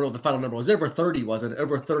don't know what the final number was. Over 30, wasn't it?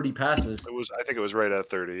 Over 30 passes. I think it was right at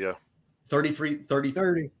 30, yeah. 30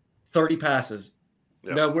 passes.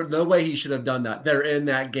 Yep. No way he should have done that. They're in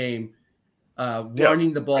that game,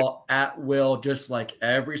 running the ball at will, just like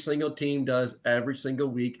every single team does every single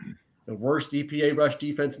week. The worst EPA rush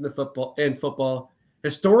defense in football.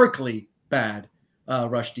 Historically bad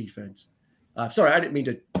rush defense. Sorry, I didn't mean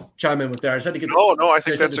to chime in with that. I just had to get. I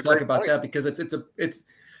think that's to a talk great about point. that, because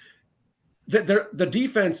the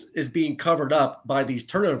defense is being covered up by these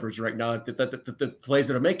turnovers right now. The plays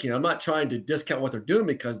that are making. I'm not trying to discount what they're doing,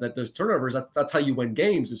 because those turnovers, that's how you win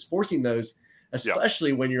games, is forcing those,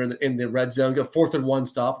 especially when you're in the red zone. Go 4th and 1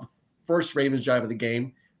 stop, first Ravens drive of the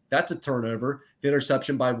game. That's a turnover. The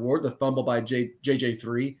interception by Ward, the fumble by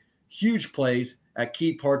JJ3, huge plays at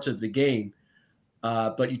key parts of the game.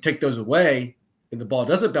 But you take those away, and the ball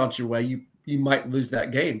doesn't bounce your way, you might lose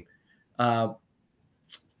that game.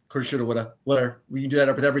 Could, shoulda, woulda, whatever. We can do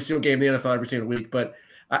that with every single game in the NFL every single week. But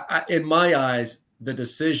in my eyes, the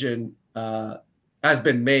decision has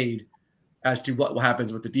been made as to what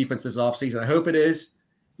happens with the defense this offseason. I hope it is.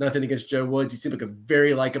 Nothing against Joe Woods. He seems like a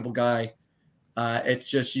very likable guy.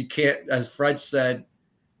 It's just, you can't, as Fred said,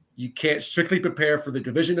 you can't strictly prepare for the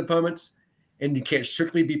division opponents, and you can't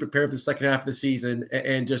strictly be prepared for the second half of the season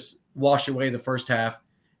and just wash away the first half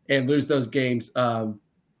and lose those games. But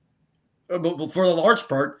for the large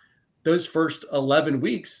part, those first 11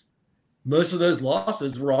 weeks, most of those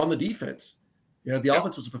losses were on the defense. The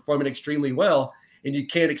offense was performing extremely well, and you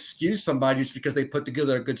can't excuse somebody just because they put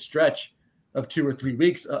together a good stretch of 2 or 3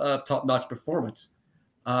 weeks of top-notch performance.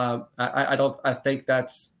 I think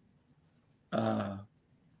that's I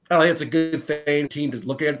don't think it's a good thing team to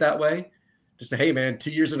look at it that way. Just say, hey man,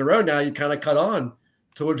 2 years in a row now, you kind of cut on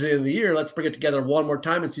towards the end of the year. Let's bring it together one more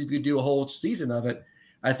time and see if we can do a whole season of it.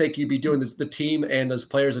 I think you'd be doing the team and those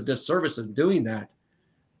players a disservice in doing that.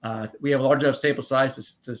 We have a large enough sample size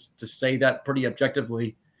to say that pretty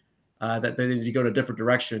objectively, that they need to go in a different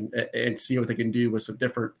direction and see what they can do with some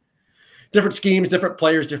different schemes, different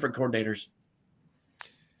players, different coordinators.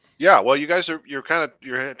 Yeah, well, you guys you're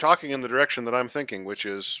talking in the direction that I'm thinking, which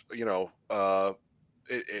is,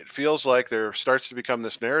 it feels like there starts to become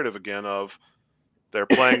this narrative again of they're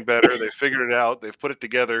playing better, they figured it out, they've put it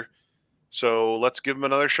together. So let's give him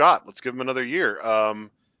another shot. Let's give him another year.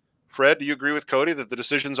 Fred, do you agree with Cody that the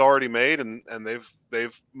decision's already made and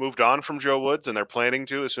they've moved on from Joe Woods and they're planning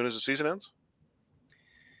to as soon as the season ends?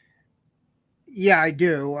 Yeah, I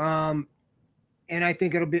do. And I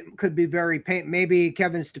think could be very maybe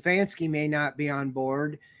Kevin Stefanski may not be on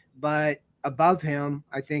board, but above him,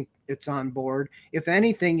 I think it's on board. If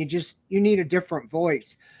anything, you need a different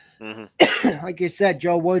voice. Mm-hmm. Like you said,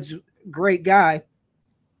 Joe Woods, great guy,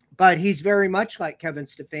 but he's very much like Kevin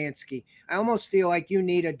Stefanski. I almost feel like you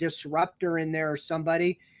need a disruptor in there or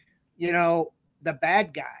somebody, the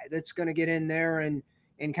bad guy that's going to get in there and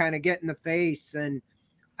kind of get in the face. And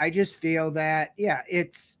I just feel that,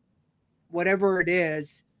 it's whatever it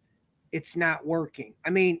is, it's not working. I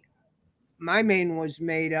mean, my main was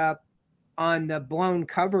made up on the blown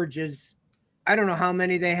coverages. I don't know how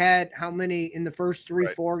many they had, how many in the first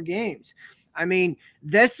 4 games. I mean,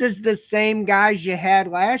 this is the same guys you had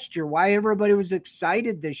last year. Why everybody was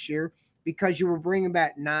excited this year? Because you were bringing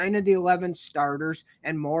back 9 of the 11 starters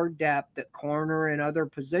and more depth at corner and other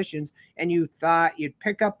positions, and you thought you'd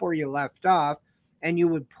pick up where you left off and you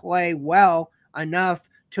would play well enough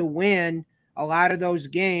to win a lot of those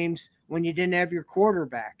games when you didn't have your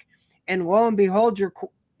quarterback. And lo and behold,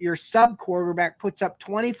 your sub quarterback puts up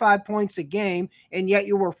 25 points a game, and yet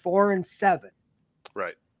you were 4-7.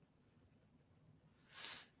 Right.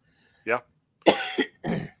 Yeah.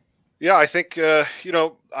 Yeah, I think I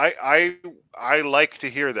like to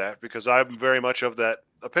hear that because I'm very much of that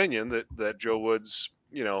opinion that Joe Woods,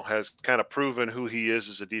 has kind of proven who he is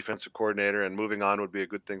as a defensive coordinator, and moving on would be a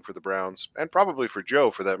good thing for the Browns and probably for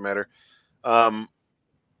Joe for that matter.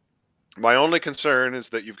 My only concern is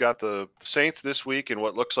that you've got the Saints this week in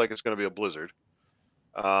what looks like it's going to be a blizzard.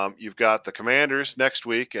 You've got the Commanders next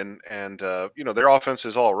week, and their offense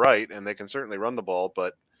is all right, and they can certainly run the ball,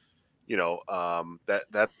 but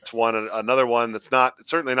that's another one that's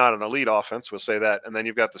certainly not an elite offense. We'll say that, and then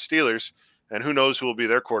you've got the Steelers, and who knows who will be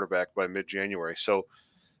their quarterback by mid-January. So,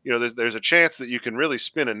 there's a chance that you can really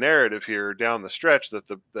spin a narrative here down the stretch that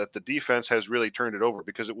the defense has really turned it over,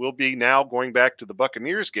 because it will be now going back to the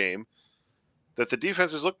Buccaneers game that the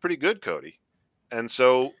defenses look pretty good, Cody. And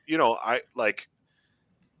so, I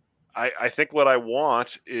think what I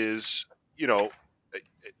want is,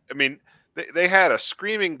 I mean, they had a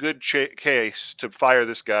screaming good case to fire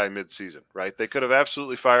this guy mid-season, right? They could have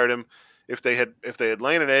absolutely fired him if they had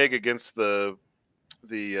laid an egg against the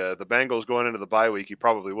Bengals going into the bye week. He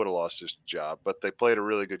probably would have lost his job, but they played a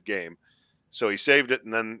really good game, so he saved it.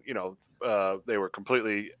 And then they were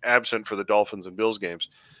completely absent for the Dolphins and Bills games.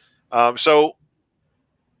 So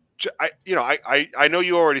I know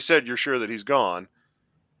you already said you're sure that he's gone.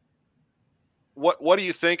 What do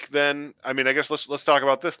you think then? I mean, I guess let's talk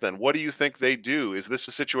about this then. What do you think they do? Is this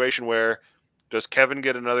a situation where does Kevin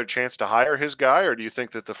get another chance to hire his guy, or do you think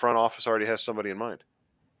that the front office already has somebody in mind?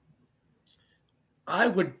 I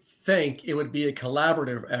would think it would be a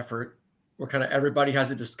collaborative effort where kind of everybody has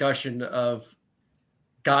a discussion of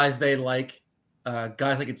guys they like,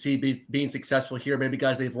 guys they could see being successful here, maybe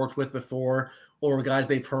guys they've worked with before, or guys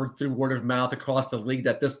they've heard through word of mouth across the league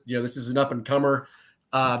that this is an up and comer.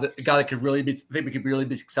 The guy that could really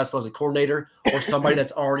be successful as a coordinator, or somebody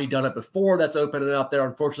that's already done it before that's opening out there.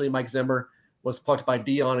 Unfortunately, Mike Zimmer was plucked by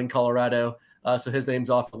Dion in Colorado, so his name's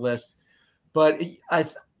off the list. But I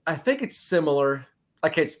think it's similar. I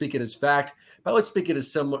can't speak it as fact, but I would think it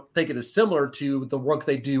is similar to the work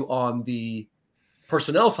they do on the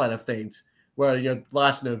personnel side of things, where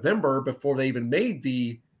last November, before they even made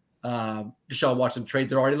the Deshaun Watson trade,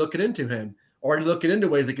 they're already looking into him. Already looking into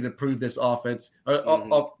ways they can improve this offense,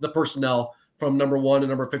 the personnel from number 1 to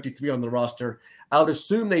number 53 on the roster. I would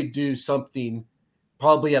assume they do something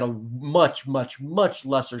probably at a much, much, much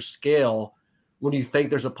lesser scale when you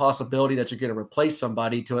think there's a possibility that you're going to replace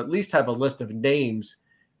somebody, to at least have a list of names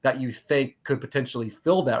that you think could potentially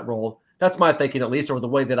fill that role. That's my thinking, at least, or the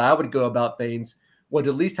way that I would go about things would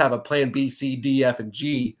at least have a plan B, C, D, F, and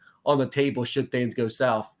G on the table should things go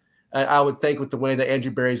south. I would think with the way that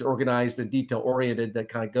Andrew Berry's organized and detail-oriented, that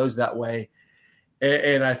kind of goes that way.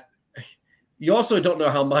 And you also don't know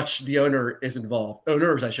how much the owner is involved.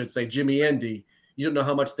 Owners, I should say, Jimmy Andy. You don't know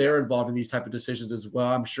how much they're involved in these type of decisions as well.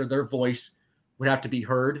 I'm sure their voice would have to be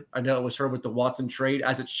heard. I know it was heard with the Watson trade,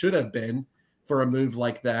 as it should have been for a move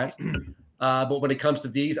like that. But when it comes to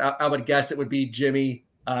these, I would guess it would be Jimmy,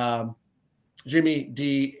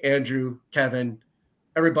 D, Andrew, Kevin,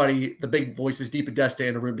 everybody, the big voices, deep and Desta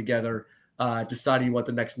in a room together, deciding what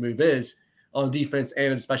the next move is on defense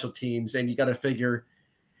and in special teams. And you got to figure,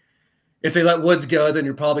 if they let Woods go, then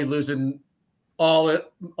you're probably losing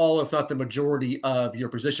all if not the majority of your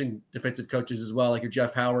position defensive coaches as well, like your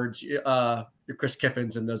Jeff Howards, your Chris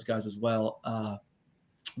Kiffins, and those guys as well.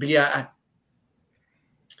 But yeah,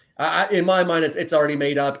 I, in my mind, it's already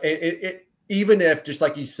made up. Even if, just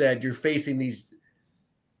like you said, you're facing these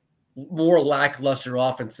more lackluster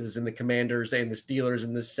offenses in the Commanders and the Steelers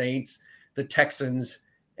and the Saints, the Texans,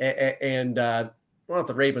 and well, not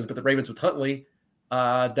the Ravens, but the Ravens with Huntley,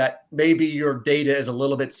 that maybe your data is a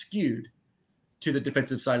little bit skewed to the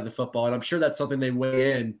defensive side of the football. And I'm sure that's something they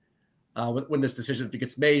weigh in when this decision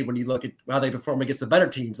gets made, when you look at how they perform against the better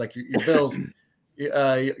teams, like your Bills,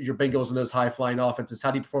 your Bengals, and those high-flying offenses. How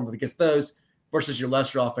do you perform against those versus your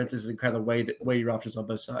lesser offenses, and kind of weigh your options on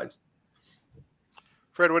both sides?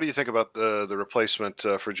 Fred, what do you think about the replacement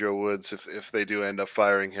for Joe Woods if they do end up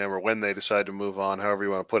firing him, or when they decide to move on, however you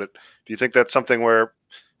want to put it? Do you think that's something where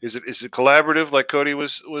is it collaborative, like Cody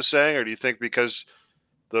was saying, or do you think because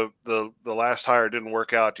the last hire didn't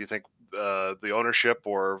work out, do you think the ownership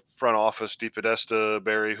or front office, DePodesta,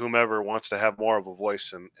 Barry, whomever, wants to have more of a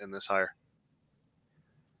voice in this hire?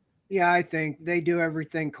 Yeah, I think they do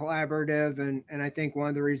everything collaborative, and I think one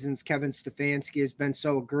of the reasons Kevin Stefanski has been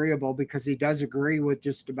so agreeable, because he does agree with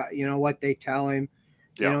just about what they tell him.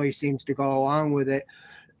 Yeah. He seems to go along with it,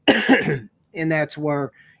 and that's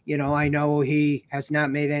where I know he has not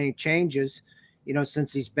made any changes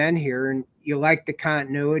since he's been here, and you like the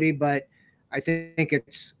continuity, but I think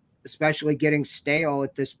it's especially getting stale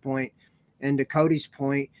at this point. And to Cody's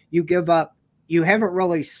point, you haven't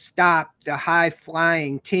really stopped the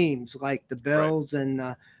high-flying teams like the Bills and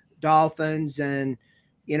the Dolphins. And,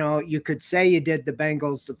 you could say you did the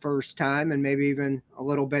Bengals the first time and maybe even a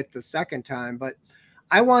little bit the second time. But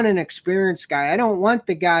I want an experienced guy. I don't want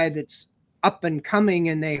the guy that's up and coming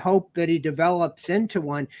and they hope that he develops into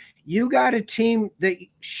one. You got a team that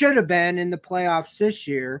should have been in the playoffs this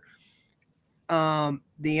year. The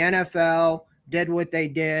NFL did what they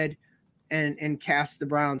did and cast the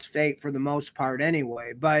Browns' fate for the most part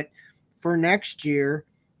anyway. But for next year,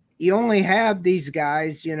 you only have these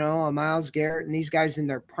guys, a Myles Garrett and these guys in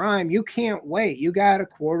their prime. You can't wait. You got a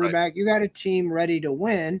quarterback. You got a team ready to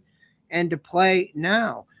win and to play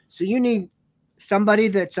now. So you need somebody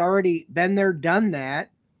that's already been there, done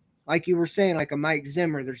that. Like you were saying, like a Mike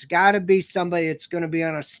Zimmer. There's got to be somebody that's going to be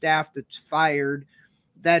on a staff that's fired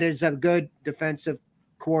that is a good defensive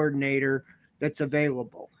coordinator that's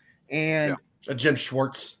available. And a Jim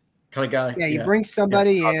Schwartz kind of guy. Yeah, you bring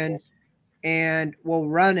somebody in and we'll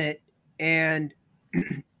run it, and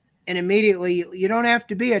immediately you don't have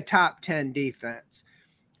to be a top 10 defense.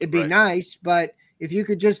 It'd be nice, but if you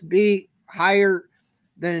could just be higher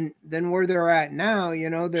than where they're at now,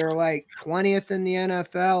 they're like 20th in the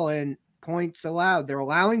NFL in points allowed. They're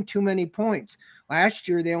allowing too many points. Last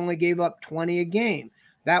year they only gave up 20 a game.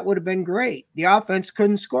 That would have been great. The offense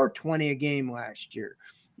couldn't score 20 a game last year.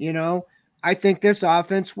 I think this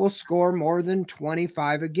offense will score more than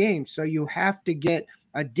 25 a game. So you have to get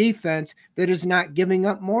a defense that is not giving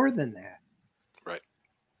up more than that. Right.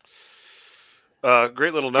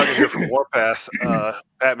 Great little nugget here from Warpath.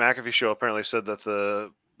 Pat McAfee show apparently said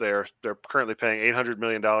that they're currently paying $800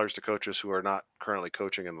 million to coaches who are not currently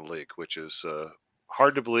coaching in the league, which is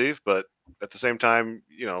hard to believe. But at the same time,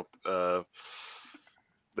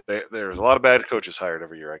 there's a lot of bad coaches hired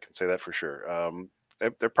every year. I can say that for sure.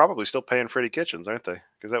 They're probably still paying Freddie Kitchens, aren't they?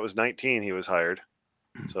 Because that was 19 he was hired.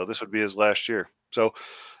 So this would be his last year. So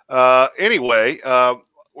anyway,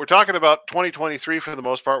 we're talking about 2023 for the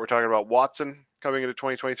most part. We're talking about Watson coming into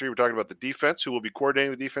 2023. We're talking about the defense, who will be coordinating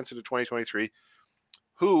the defense into 2023,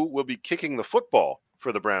 who will be kicking the football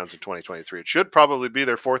for the Browns in 2023. It should probably be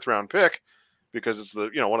their 4th-round pick because it's one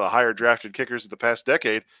of the higher drafted kickers of the past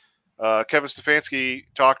decade. Kevin Stefanski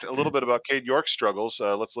talked a little bit about Cade York's struggles.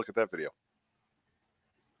 Let's look at that video.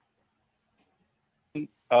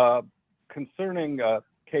 Concerning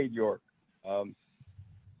Cade York,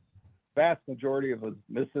 vast majority of his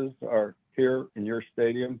misses are here in your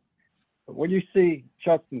stadium. But when you see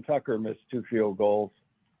Justin Tucker miss 2 field goals,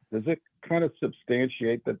 does it kind of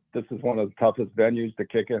substantiate that this is one of the toughest venues to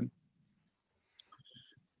kick in?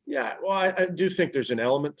 Yeah, well, I do think there's an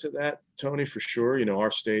element to that, Tony, for sure.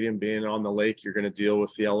 Our stadium being on the lake, you're going to deal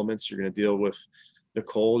with the elements. You're going to deal with the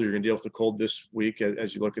cold. You're going to deal with the cold this week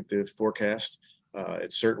as you look at the forecast.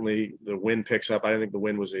 It's certainly the wind picks up. I don't think the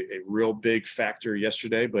wind was a real big factor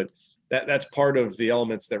yesterday, but that's part of the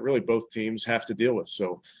elements that really both teams have to deal with.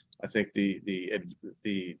 So I think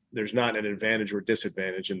there's not an advantage or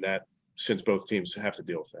disadvantage in that, since both teams have to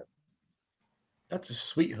deal with that. That's a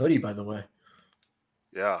sweet hoodie, by the way.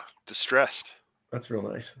 Yeah, distressed. That's real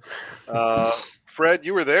nice. Fred,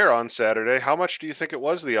 you were there on Saturday. How much do you think it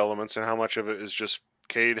was the elements, and how much of it is just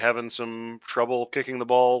Cade having some trouble kicking the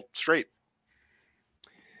ball straight?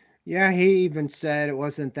 Yeah, he even said it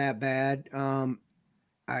wasn't that bad.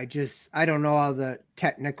 I don't know all the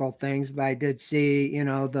technical things, but I did see,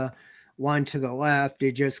 the one to the left.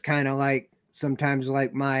 It just kind of like sometimes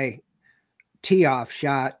like my tee off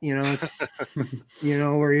shot,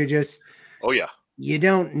 where you just, Oh yeah, you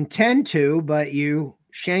don't intend to, but you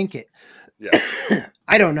shank it. yeah,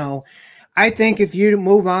 I don't know. I think if you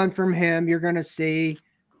move on from him, you're going to see,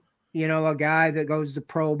 a guy that goes to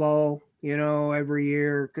Pro Bowl, every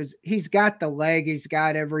year because he's got the leg, he's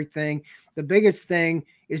got everything. The biggest thing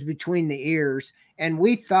is between the ears. And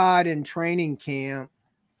we thought in training camp,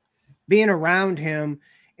 being around him,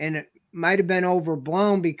 and it might have been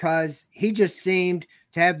overblown because he just seemed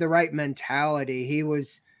to have the right mentality. He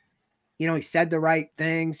was, he said the right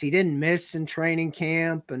things. He didn't miss in training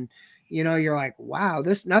camp. And, you're like, wow,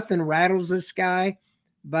 nothing rattles this guy.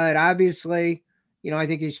 But obviously, I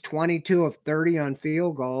think he's 22 of 30 on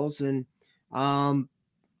field goals. And,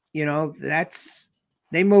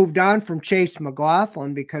 they moved on from Chase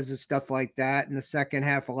McLaughlin because of stuff like that in the second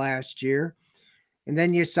half of last year. And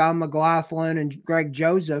then you saw McLaughlin and Greg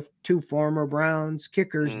Joseph, two former Browns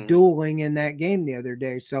kickers, dueling in that game the other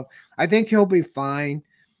day. So I think he'll be fine.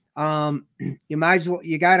 You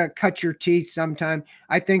got to cut your teeth sometime.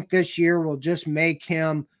 I think this year will just make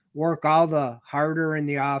him work all the harder in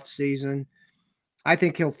the off season. I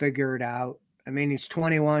think he'll figure it out. I mean, he's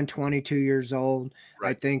 21, 22 years old.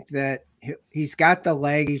 Right. I think that he's got the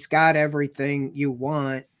leg. He's got everything you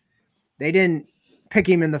want. They didn't pick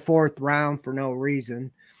him in the fourth round for no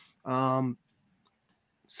reason.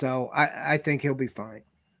 So I think he'll be fine.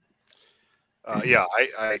 Yeah,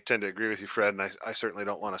 I tend to agree with you, Fred, and I certainly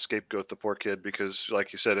don't want to scapegoat the poor kid because,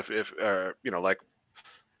 like you said, if like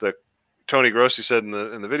the Tony Grossi said in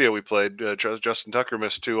the video we played, Justin Tucker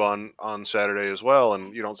missed two on Saturday as well,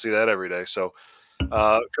 and you don't see that every day. So,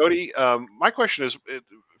 Cody, my question is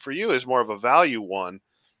for you is more of a value one.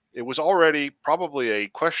 It was already probably a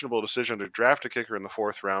questionable decision to draft a kicker in the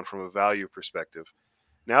fourth round from a value perspective.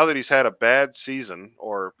 Now that he's had a bad season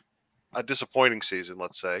or a disappointing season,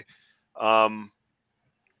 let's say, the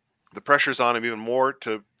pressure's on him even more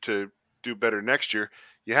to do better next year.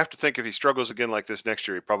 You have to think if he struggles again like this next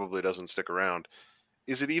year, he probably doesn't stick around.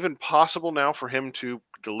 Is it even possible now for him to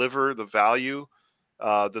deliver the value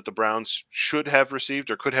that the Browns should have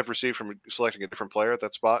received or could have received from selecting a different player at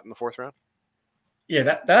that spot in the fourth round?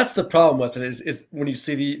 Yeah, that's the problem with it is when you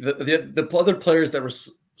see the other players that were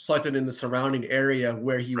selected in the surrounding area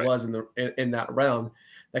where he was in that round,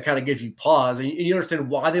 that kind of gives you pause, and you understand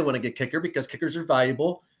why they want to get kicker because kickers are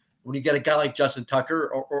valuable. When you get a guy like Justin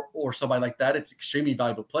Tucker or somebody like that, it's extremely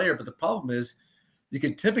valuable player. But the problem is you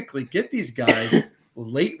can typically get these guys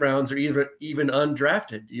late rounds or even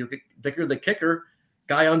undrafted. You get Vicker the kicker,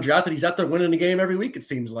 guy undrafted, he's out there winning the game every week, it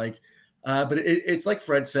seems like. But it's like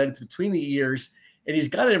Fred said, it's between the ears. And he's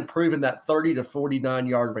got to improve in that 30 to 49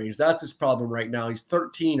 yard range. That's his problem right now. He's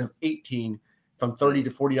 13 of 18 from 30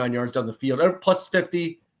 to 49 yards down the field. Plus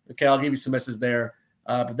 50. Okay, I'll give you some misses there.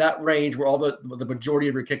 But that range where all the majority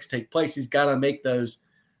of your kicks take place, he's got to make those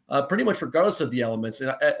pretty much regardless of the elements.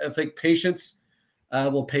 And I think patience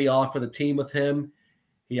will pay off for the team with him.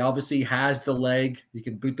 He obviously has the leg. He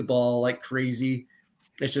can boot the ball like crazy.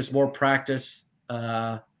 It's just more practice.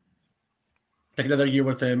 Take another year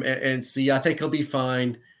with him and see. I think he'll be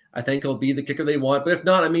fine. I think he'll be the kicker they want. But if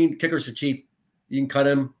not, I mean, kickers are cheap. You can cut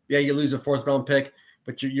him. Yeah, you lose a fourth round pick,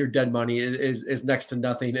 but your dead money is next to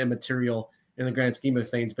nothing, immaterial in the grand scheme of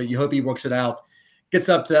things. But you hope he works it out, gets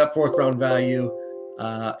up to that fourth round value,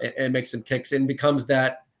 and makes some kicks and becomes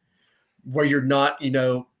that where you're not,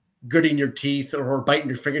 gritting your teeth or biting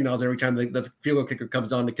your fingernails every time the field goal kicker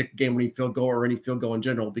comes on to kick a game-winning field goal or any field goal in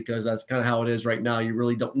general, because that's kind of how it is right now. You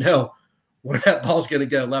really don't know where that ball's going to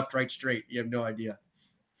go, left, right, straight. You have no idea.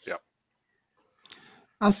 Yeah.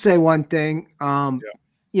 I'll say one thing. I'm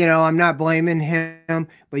not blaming him,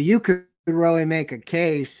 but you could really make a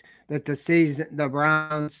case that the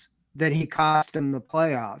Browns, that he cost them the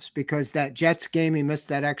playoffs because that Jets game, he missed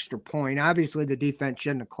that extra point. Obviously, the defense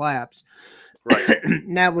shouldn't have collapsed. Right.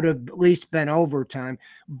 That would have at least been overtime.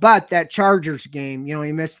 But that Chargers game,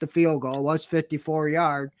 he missed the field goal. It was 54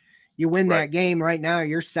 yard. You win that game right now,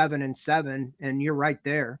 you're 7-7, and you're right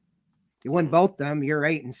there. You win both them, you're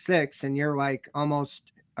 8-6, and you're like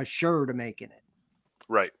almost assured of making it.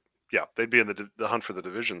 Right. Yeah, they'd be in the hunt for the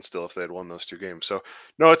division still if they had won those two games. So,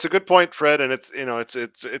 no, it's a good point, Fred, and it's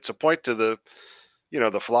a point to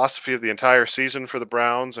the philosophy of the entire season for the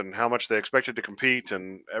Browns and how much they expected to compete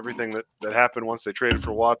and everything that happened once they traded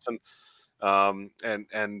for Watson. And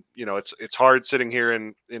it's hard sitting here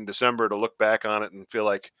in December to look back on it and feel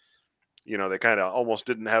like, they kind of almost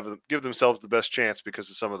didn't give themselves the best chance because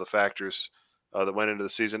of some of the factors that went into the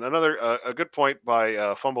season. Another a good point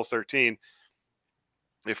by Fumble 13.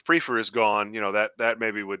 If Prefer is gone, that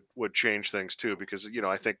maybe would change things too, because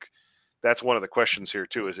I think that's one of the questions here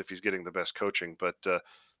too, is if he's getting the best coaching. But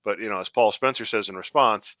as Paul Spencer says in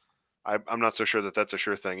response, I'm not so sure that that's a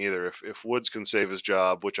sure thing either. If Woods can save his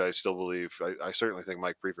job, which I still believe, I certainly think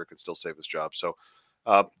Mike Prefer could still save his job. So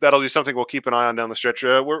that'll be something we'll keep an eye on down the stretch.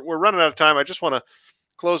 We're running out of time. I just want to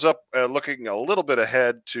close up looking a little bit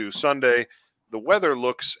ahead to Sunday. The weather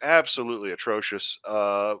looks absolutely atrocious.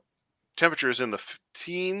 Temperatures in the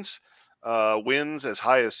teens, winds as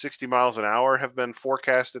high as 60 miles an hour have been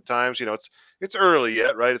forecast at times. It's early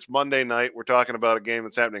yet, right? It's Monday night. We're talking about a game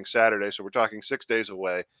that's happening Saturday, so we're talking 6 days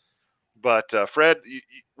away. But Fred,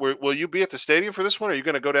 will you be at the stadium for this one? Are you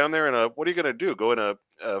going to go down there what are you going to do? Go in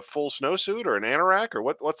a full snowsuit or an anorak, or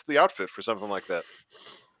what's the outfit for something like that?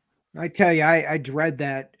 I tell you, I dread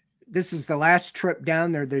that. This is the last trip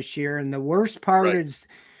down there this year, and the worst part is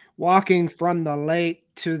walking from the lake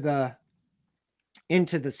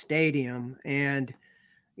into the stadium. And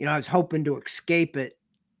I was hoping to escape it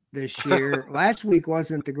this year. Last week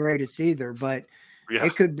wasn't the greatest either, but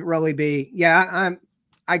it could really be.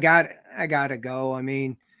 I gotta go. I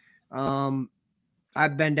mean,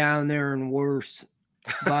 I've been down there and worse,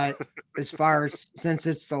 but as far as since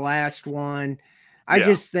it's the last one, I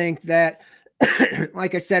just think that,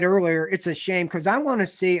 like I said earlier, it's a shame because I want to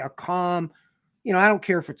see a calm, I don't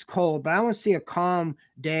care if it's cold, but I want to see a calm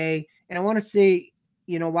day, and I want to see,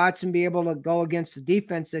 Watson be able to go against the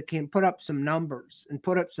defense that can put up some numbers and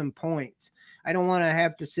put up some points. I don't want to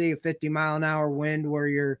have to see a 50-mile-an-hour wind where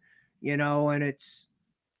you're, and it's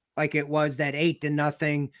like it was that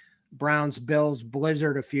 8-0 Browns Bills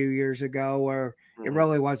blizzard a few years ago where it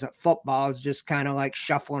really wasn't football. It's just kind of like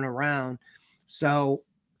shuffling around. So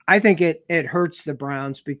I think it hurts the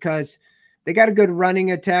Browns because they got a good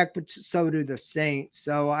running attack, but so do the Saints.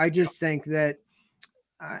 So I just think that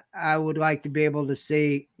I would like to be able to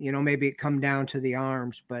see, maybe it come down to the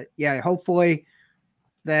arms. But hopefully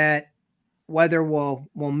that weather will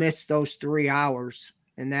miss those 3 hours,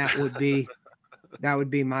 and that would be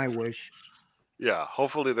my wish. Yeah,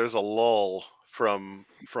 hopefully there's a lull from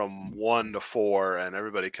 1 to 4, and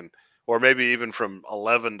everybody can, or maybe even from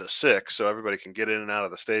 11 to 6, so everybody can get in and out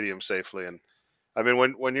of the stadium safely. And I mean,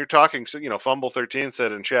 when you're talking, Fumble 13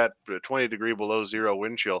 said in chat, 20 degree below zero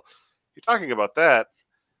wind chill. You're talking about that.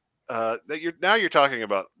 You're talking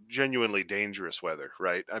about genuinely dangerous weather,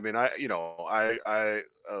 right? I mean, I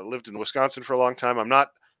lived in Wisconsin for a long time. I'm not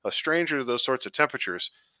a stranger to those sorts of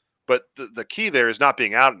temperatures, but the key there is not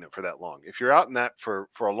being out in it for that long. If you're out in that for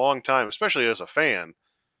a long time, especially as a fan,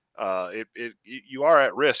 you are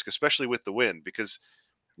at risk, especially with the wind, because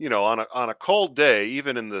on a cold day,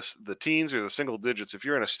 even in the teens or the single digits, if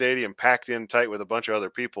you're in a stadium packed in tight with a bunch of other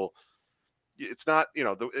people, it's not,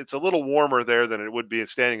 it's a little warmer there than it would be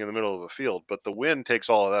standing in the middle of a field, but the wind takes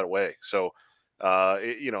all of that away. So,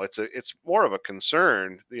 it's more of a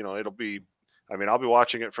concern. It'll be, I mean, I'll be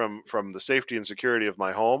watching it from the safety and security of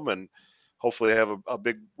my home, and hopefully have a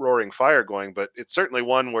big roaring fire going. But it's certainly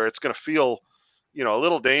one where it's going to feel, a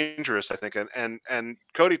little dangerous, I think. And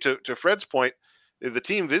Cody, to Fred's point, the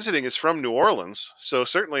team visiting is from New Orleans, so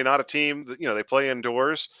certainly not a team that they play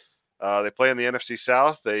indoors. They play in the NFC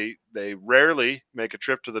South. They rarely make a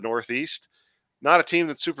trip to the Northeast. Not a team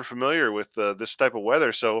that's super familiar with this type of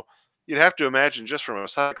weather. So you'd have to imagine, just from a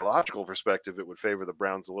psychological perspective, it would favor the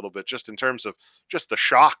Browns a little bit, just in terms of just the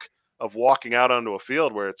shock of walking out onto a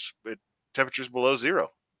field where temperatures below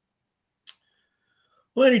zero.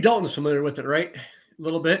 Well, Andy Dalton's familiar with it, right? A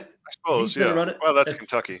little bit. I suppose, yeah. Well, that's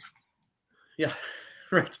Kentucky. Yeah,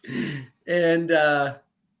 right. And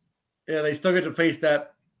they still get to face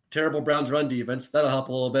that terrible Browns run defense. That'll help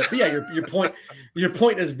a little bit. But yeah, your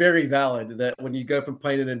point is very valid, that when you go from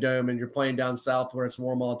playing in a dome and you're playing down south where it's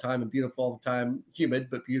warm all the time and beautiful all the time, humid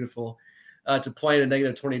but beautiful, to playing in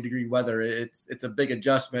negative 20-degree weather, it's a big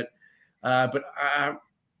adjustment. But I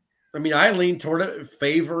lean toward it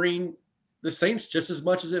favoring the Saints just as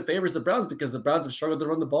much as it favors the Browns, because the Browns have struggled to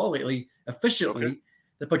run the ball lately efficiently. Okay.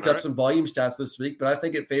 They picked up some volume stats this week, but I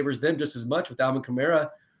think it favors them just as much with Alvin Kamara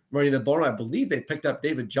running the ball. I believe they picked up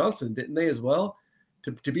David Johnson, didn't they, as well,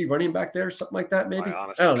 to be running back there, something like that, maybe? I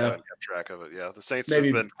honestly haven't kept track of it. Yeah, the Saints have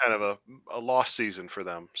been kind of a lost season for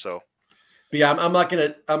them. So, but yeah, I'm not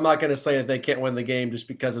gonna say that they can't win the game just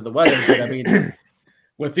because of the weather. But I mean,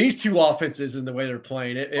 with these two offenses and the way they're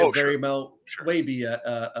playing, it very well may be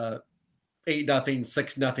a 8-0,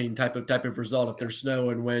 6-0 type of result if there's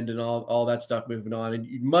snow and wind and all that stuff moving on. And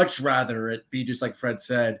you'd much rather it be just like Fred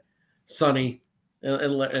said, sunny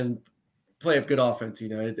and play a good offense.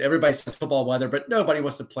 Everybody says football weather, but nobody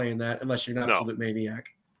wants to play in that unless you're an absolute maniac.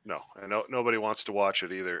 No, and nobody wants to watch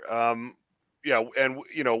it either. Yeah, and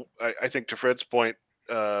I think to Fred's point,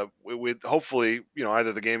 with hopefully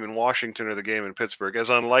either the game in Washington or the game in Pittsburgh, as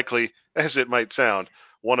unlikely as it might sound,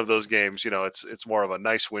 one of those games, it's more of a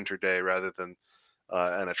nice winter day rather than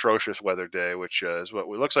an atrocious weather day, which is what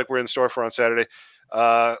it looks like we're in store for on Saturday.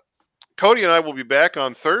 Cody and I will be back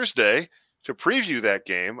on Thursday to preview that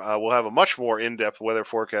game. We'll have a much more in-depth weather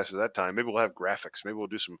forecast at that time. Maybe we'll have graphics. Maybe we'll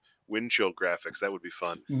do some wind chill graphics. That would be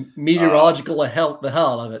fun. Meteorological the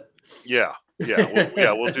hell of it. Yeah.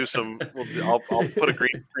 We'll do some. I'll put a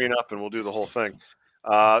green screen up and we'll do the whole thing.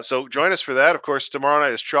 So join us for that. Of course, tomorrow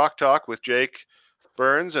night is Chalk Talk with Jake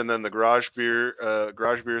Burns, and then the Garage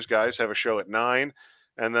Beers guys have a show at 9.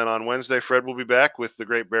 And then on Wednesday, Fred will be back with the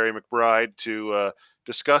great Barry McBride to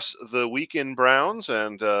discuss the weekend Browns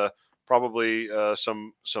and probably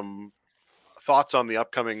some thoughts on the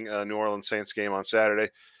upcoming New Orleans Saints game on Saturday.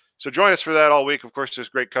 So join us for that all week. Of course, there's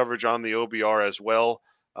great coverage on the OBR as well.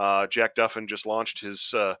 Jack Duffin just launched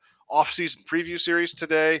his off-season preview series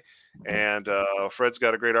today, and Fred's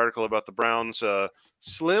got a great article about the Browns'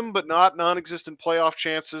 slim but not non-existent playoff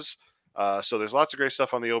chances. So there's lots of great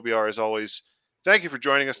stuff on the OBR as always. Thank you for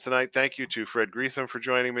joining us tonight. Thank you to Fred Greetham for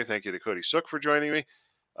joining me. Thank you to Cody Sook for joining me.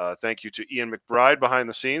 Thank you to Ian McBride behind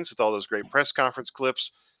the scenes with all those great press conference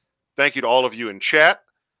clips. Thank you to all of you in chat.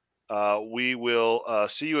 We will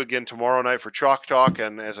see you again tomorrow night for Chalk Talk,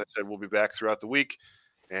 and as I said, we'll be back throughout the week.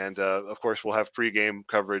 And, of course, we'll have pregame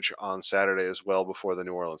coverage on Saturday as well before the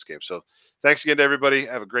New Orleans game. So thanks again to everybody.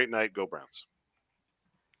 Have a great night. Go Browns.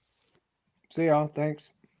 See y'all.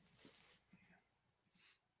 Thanks.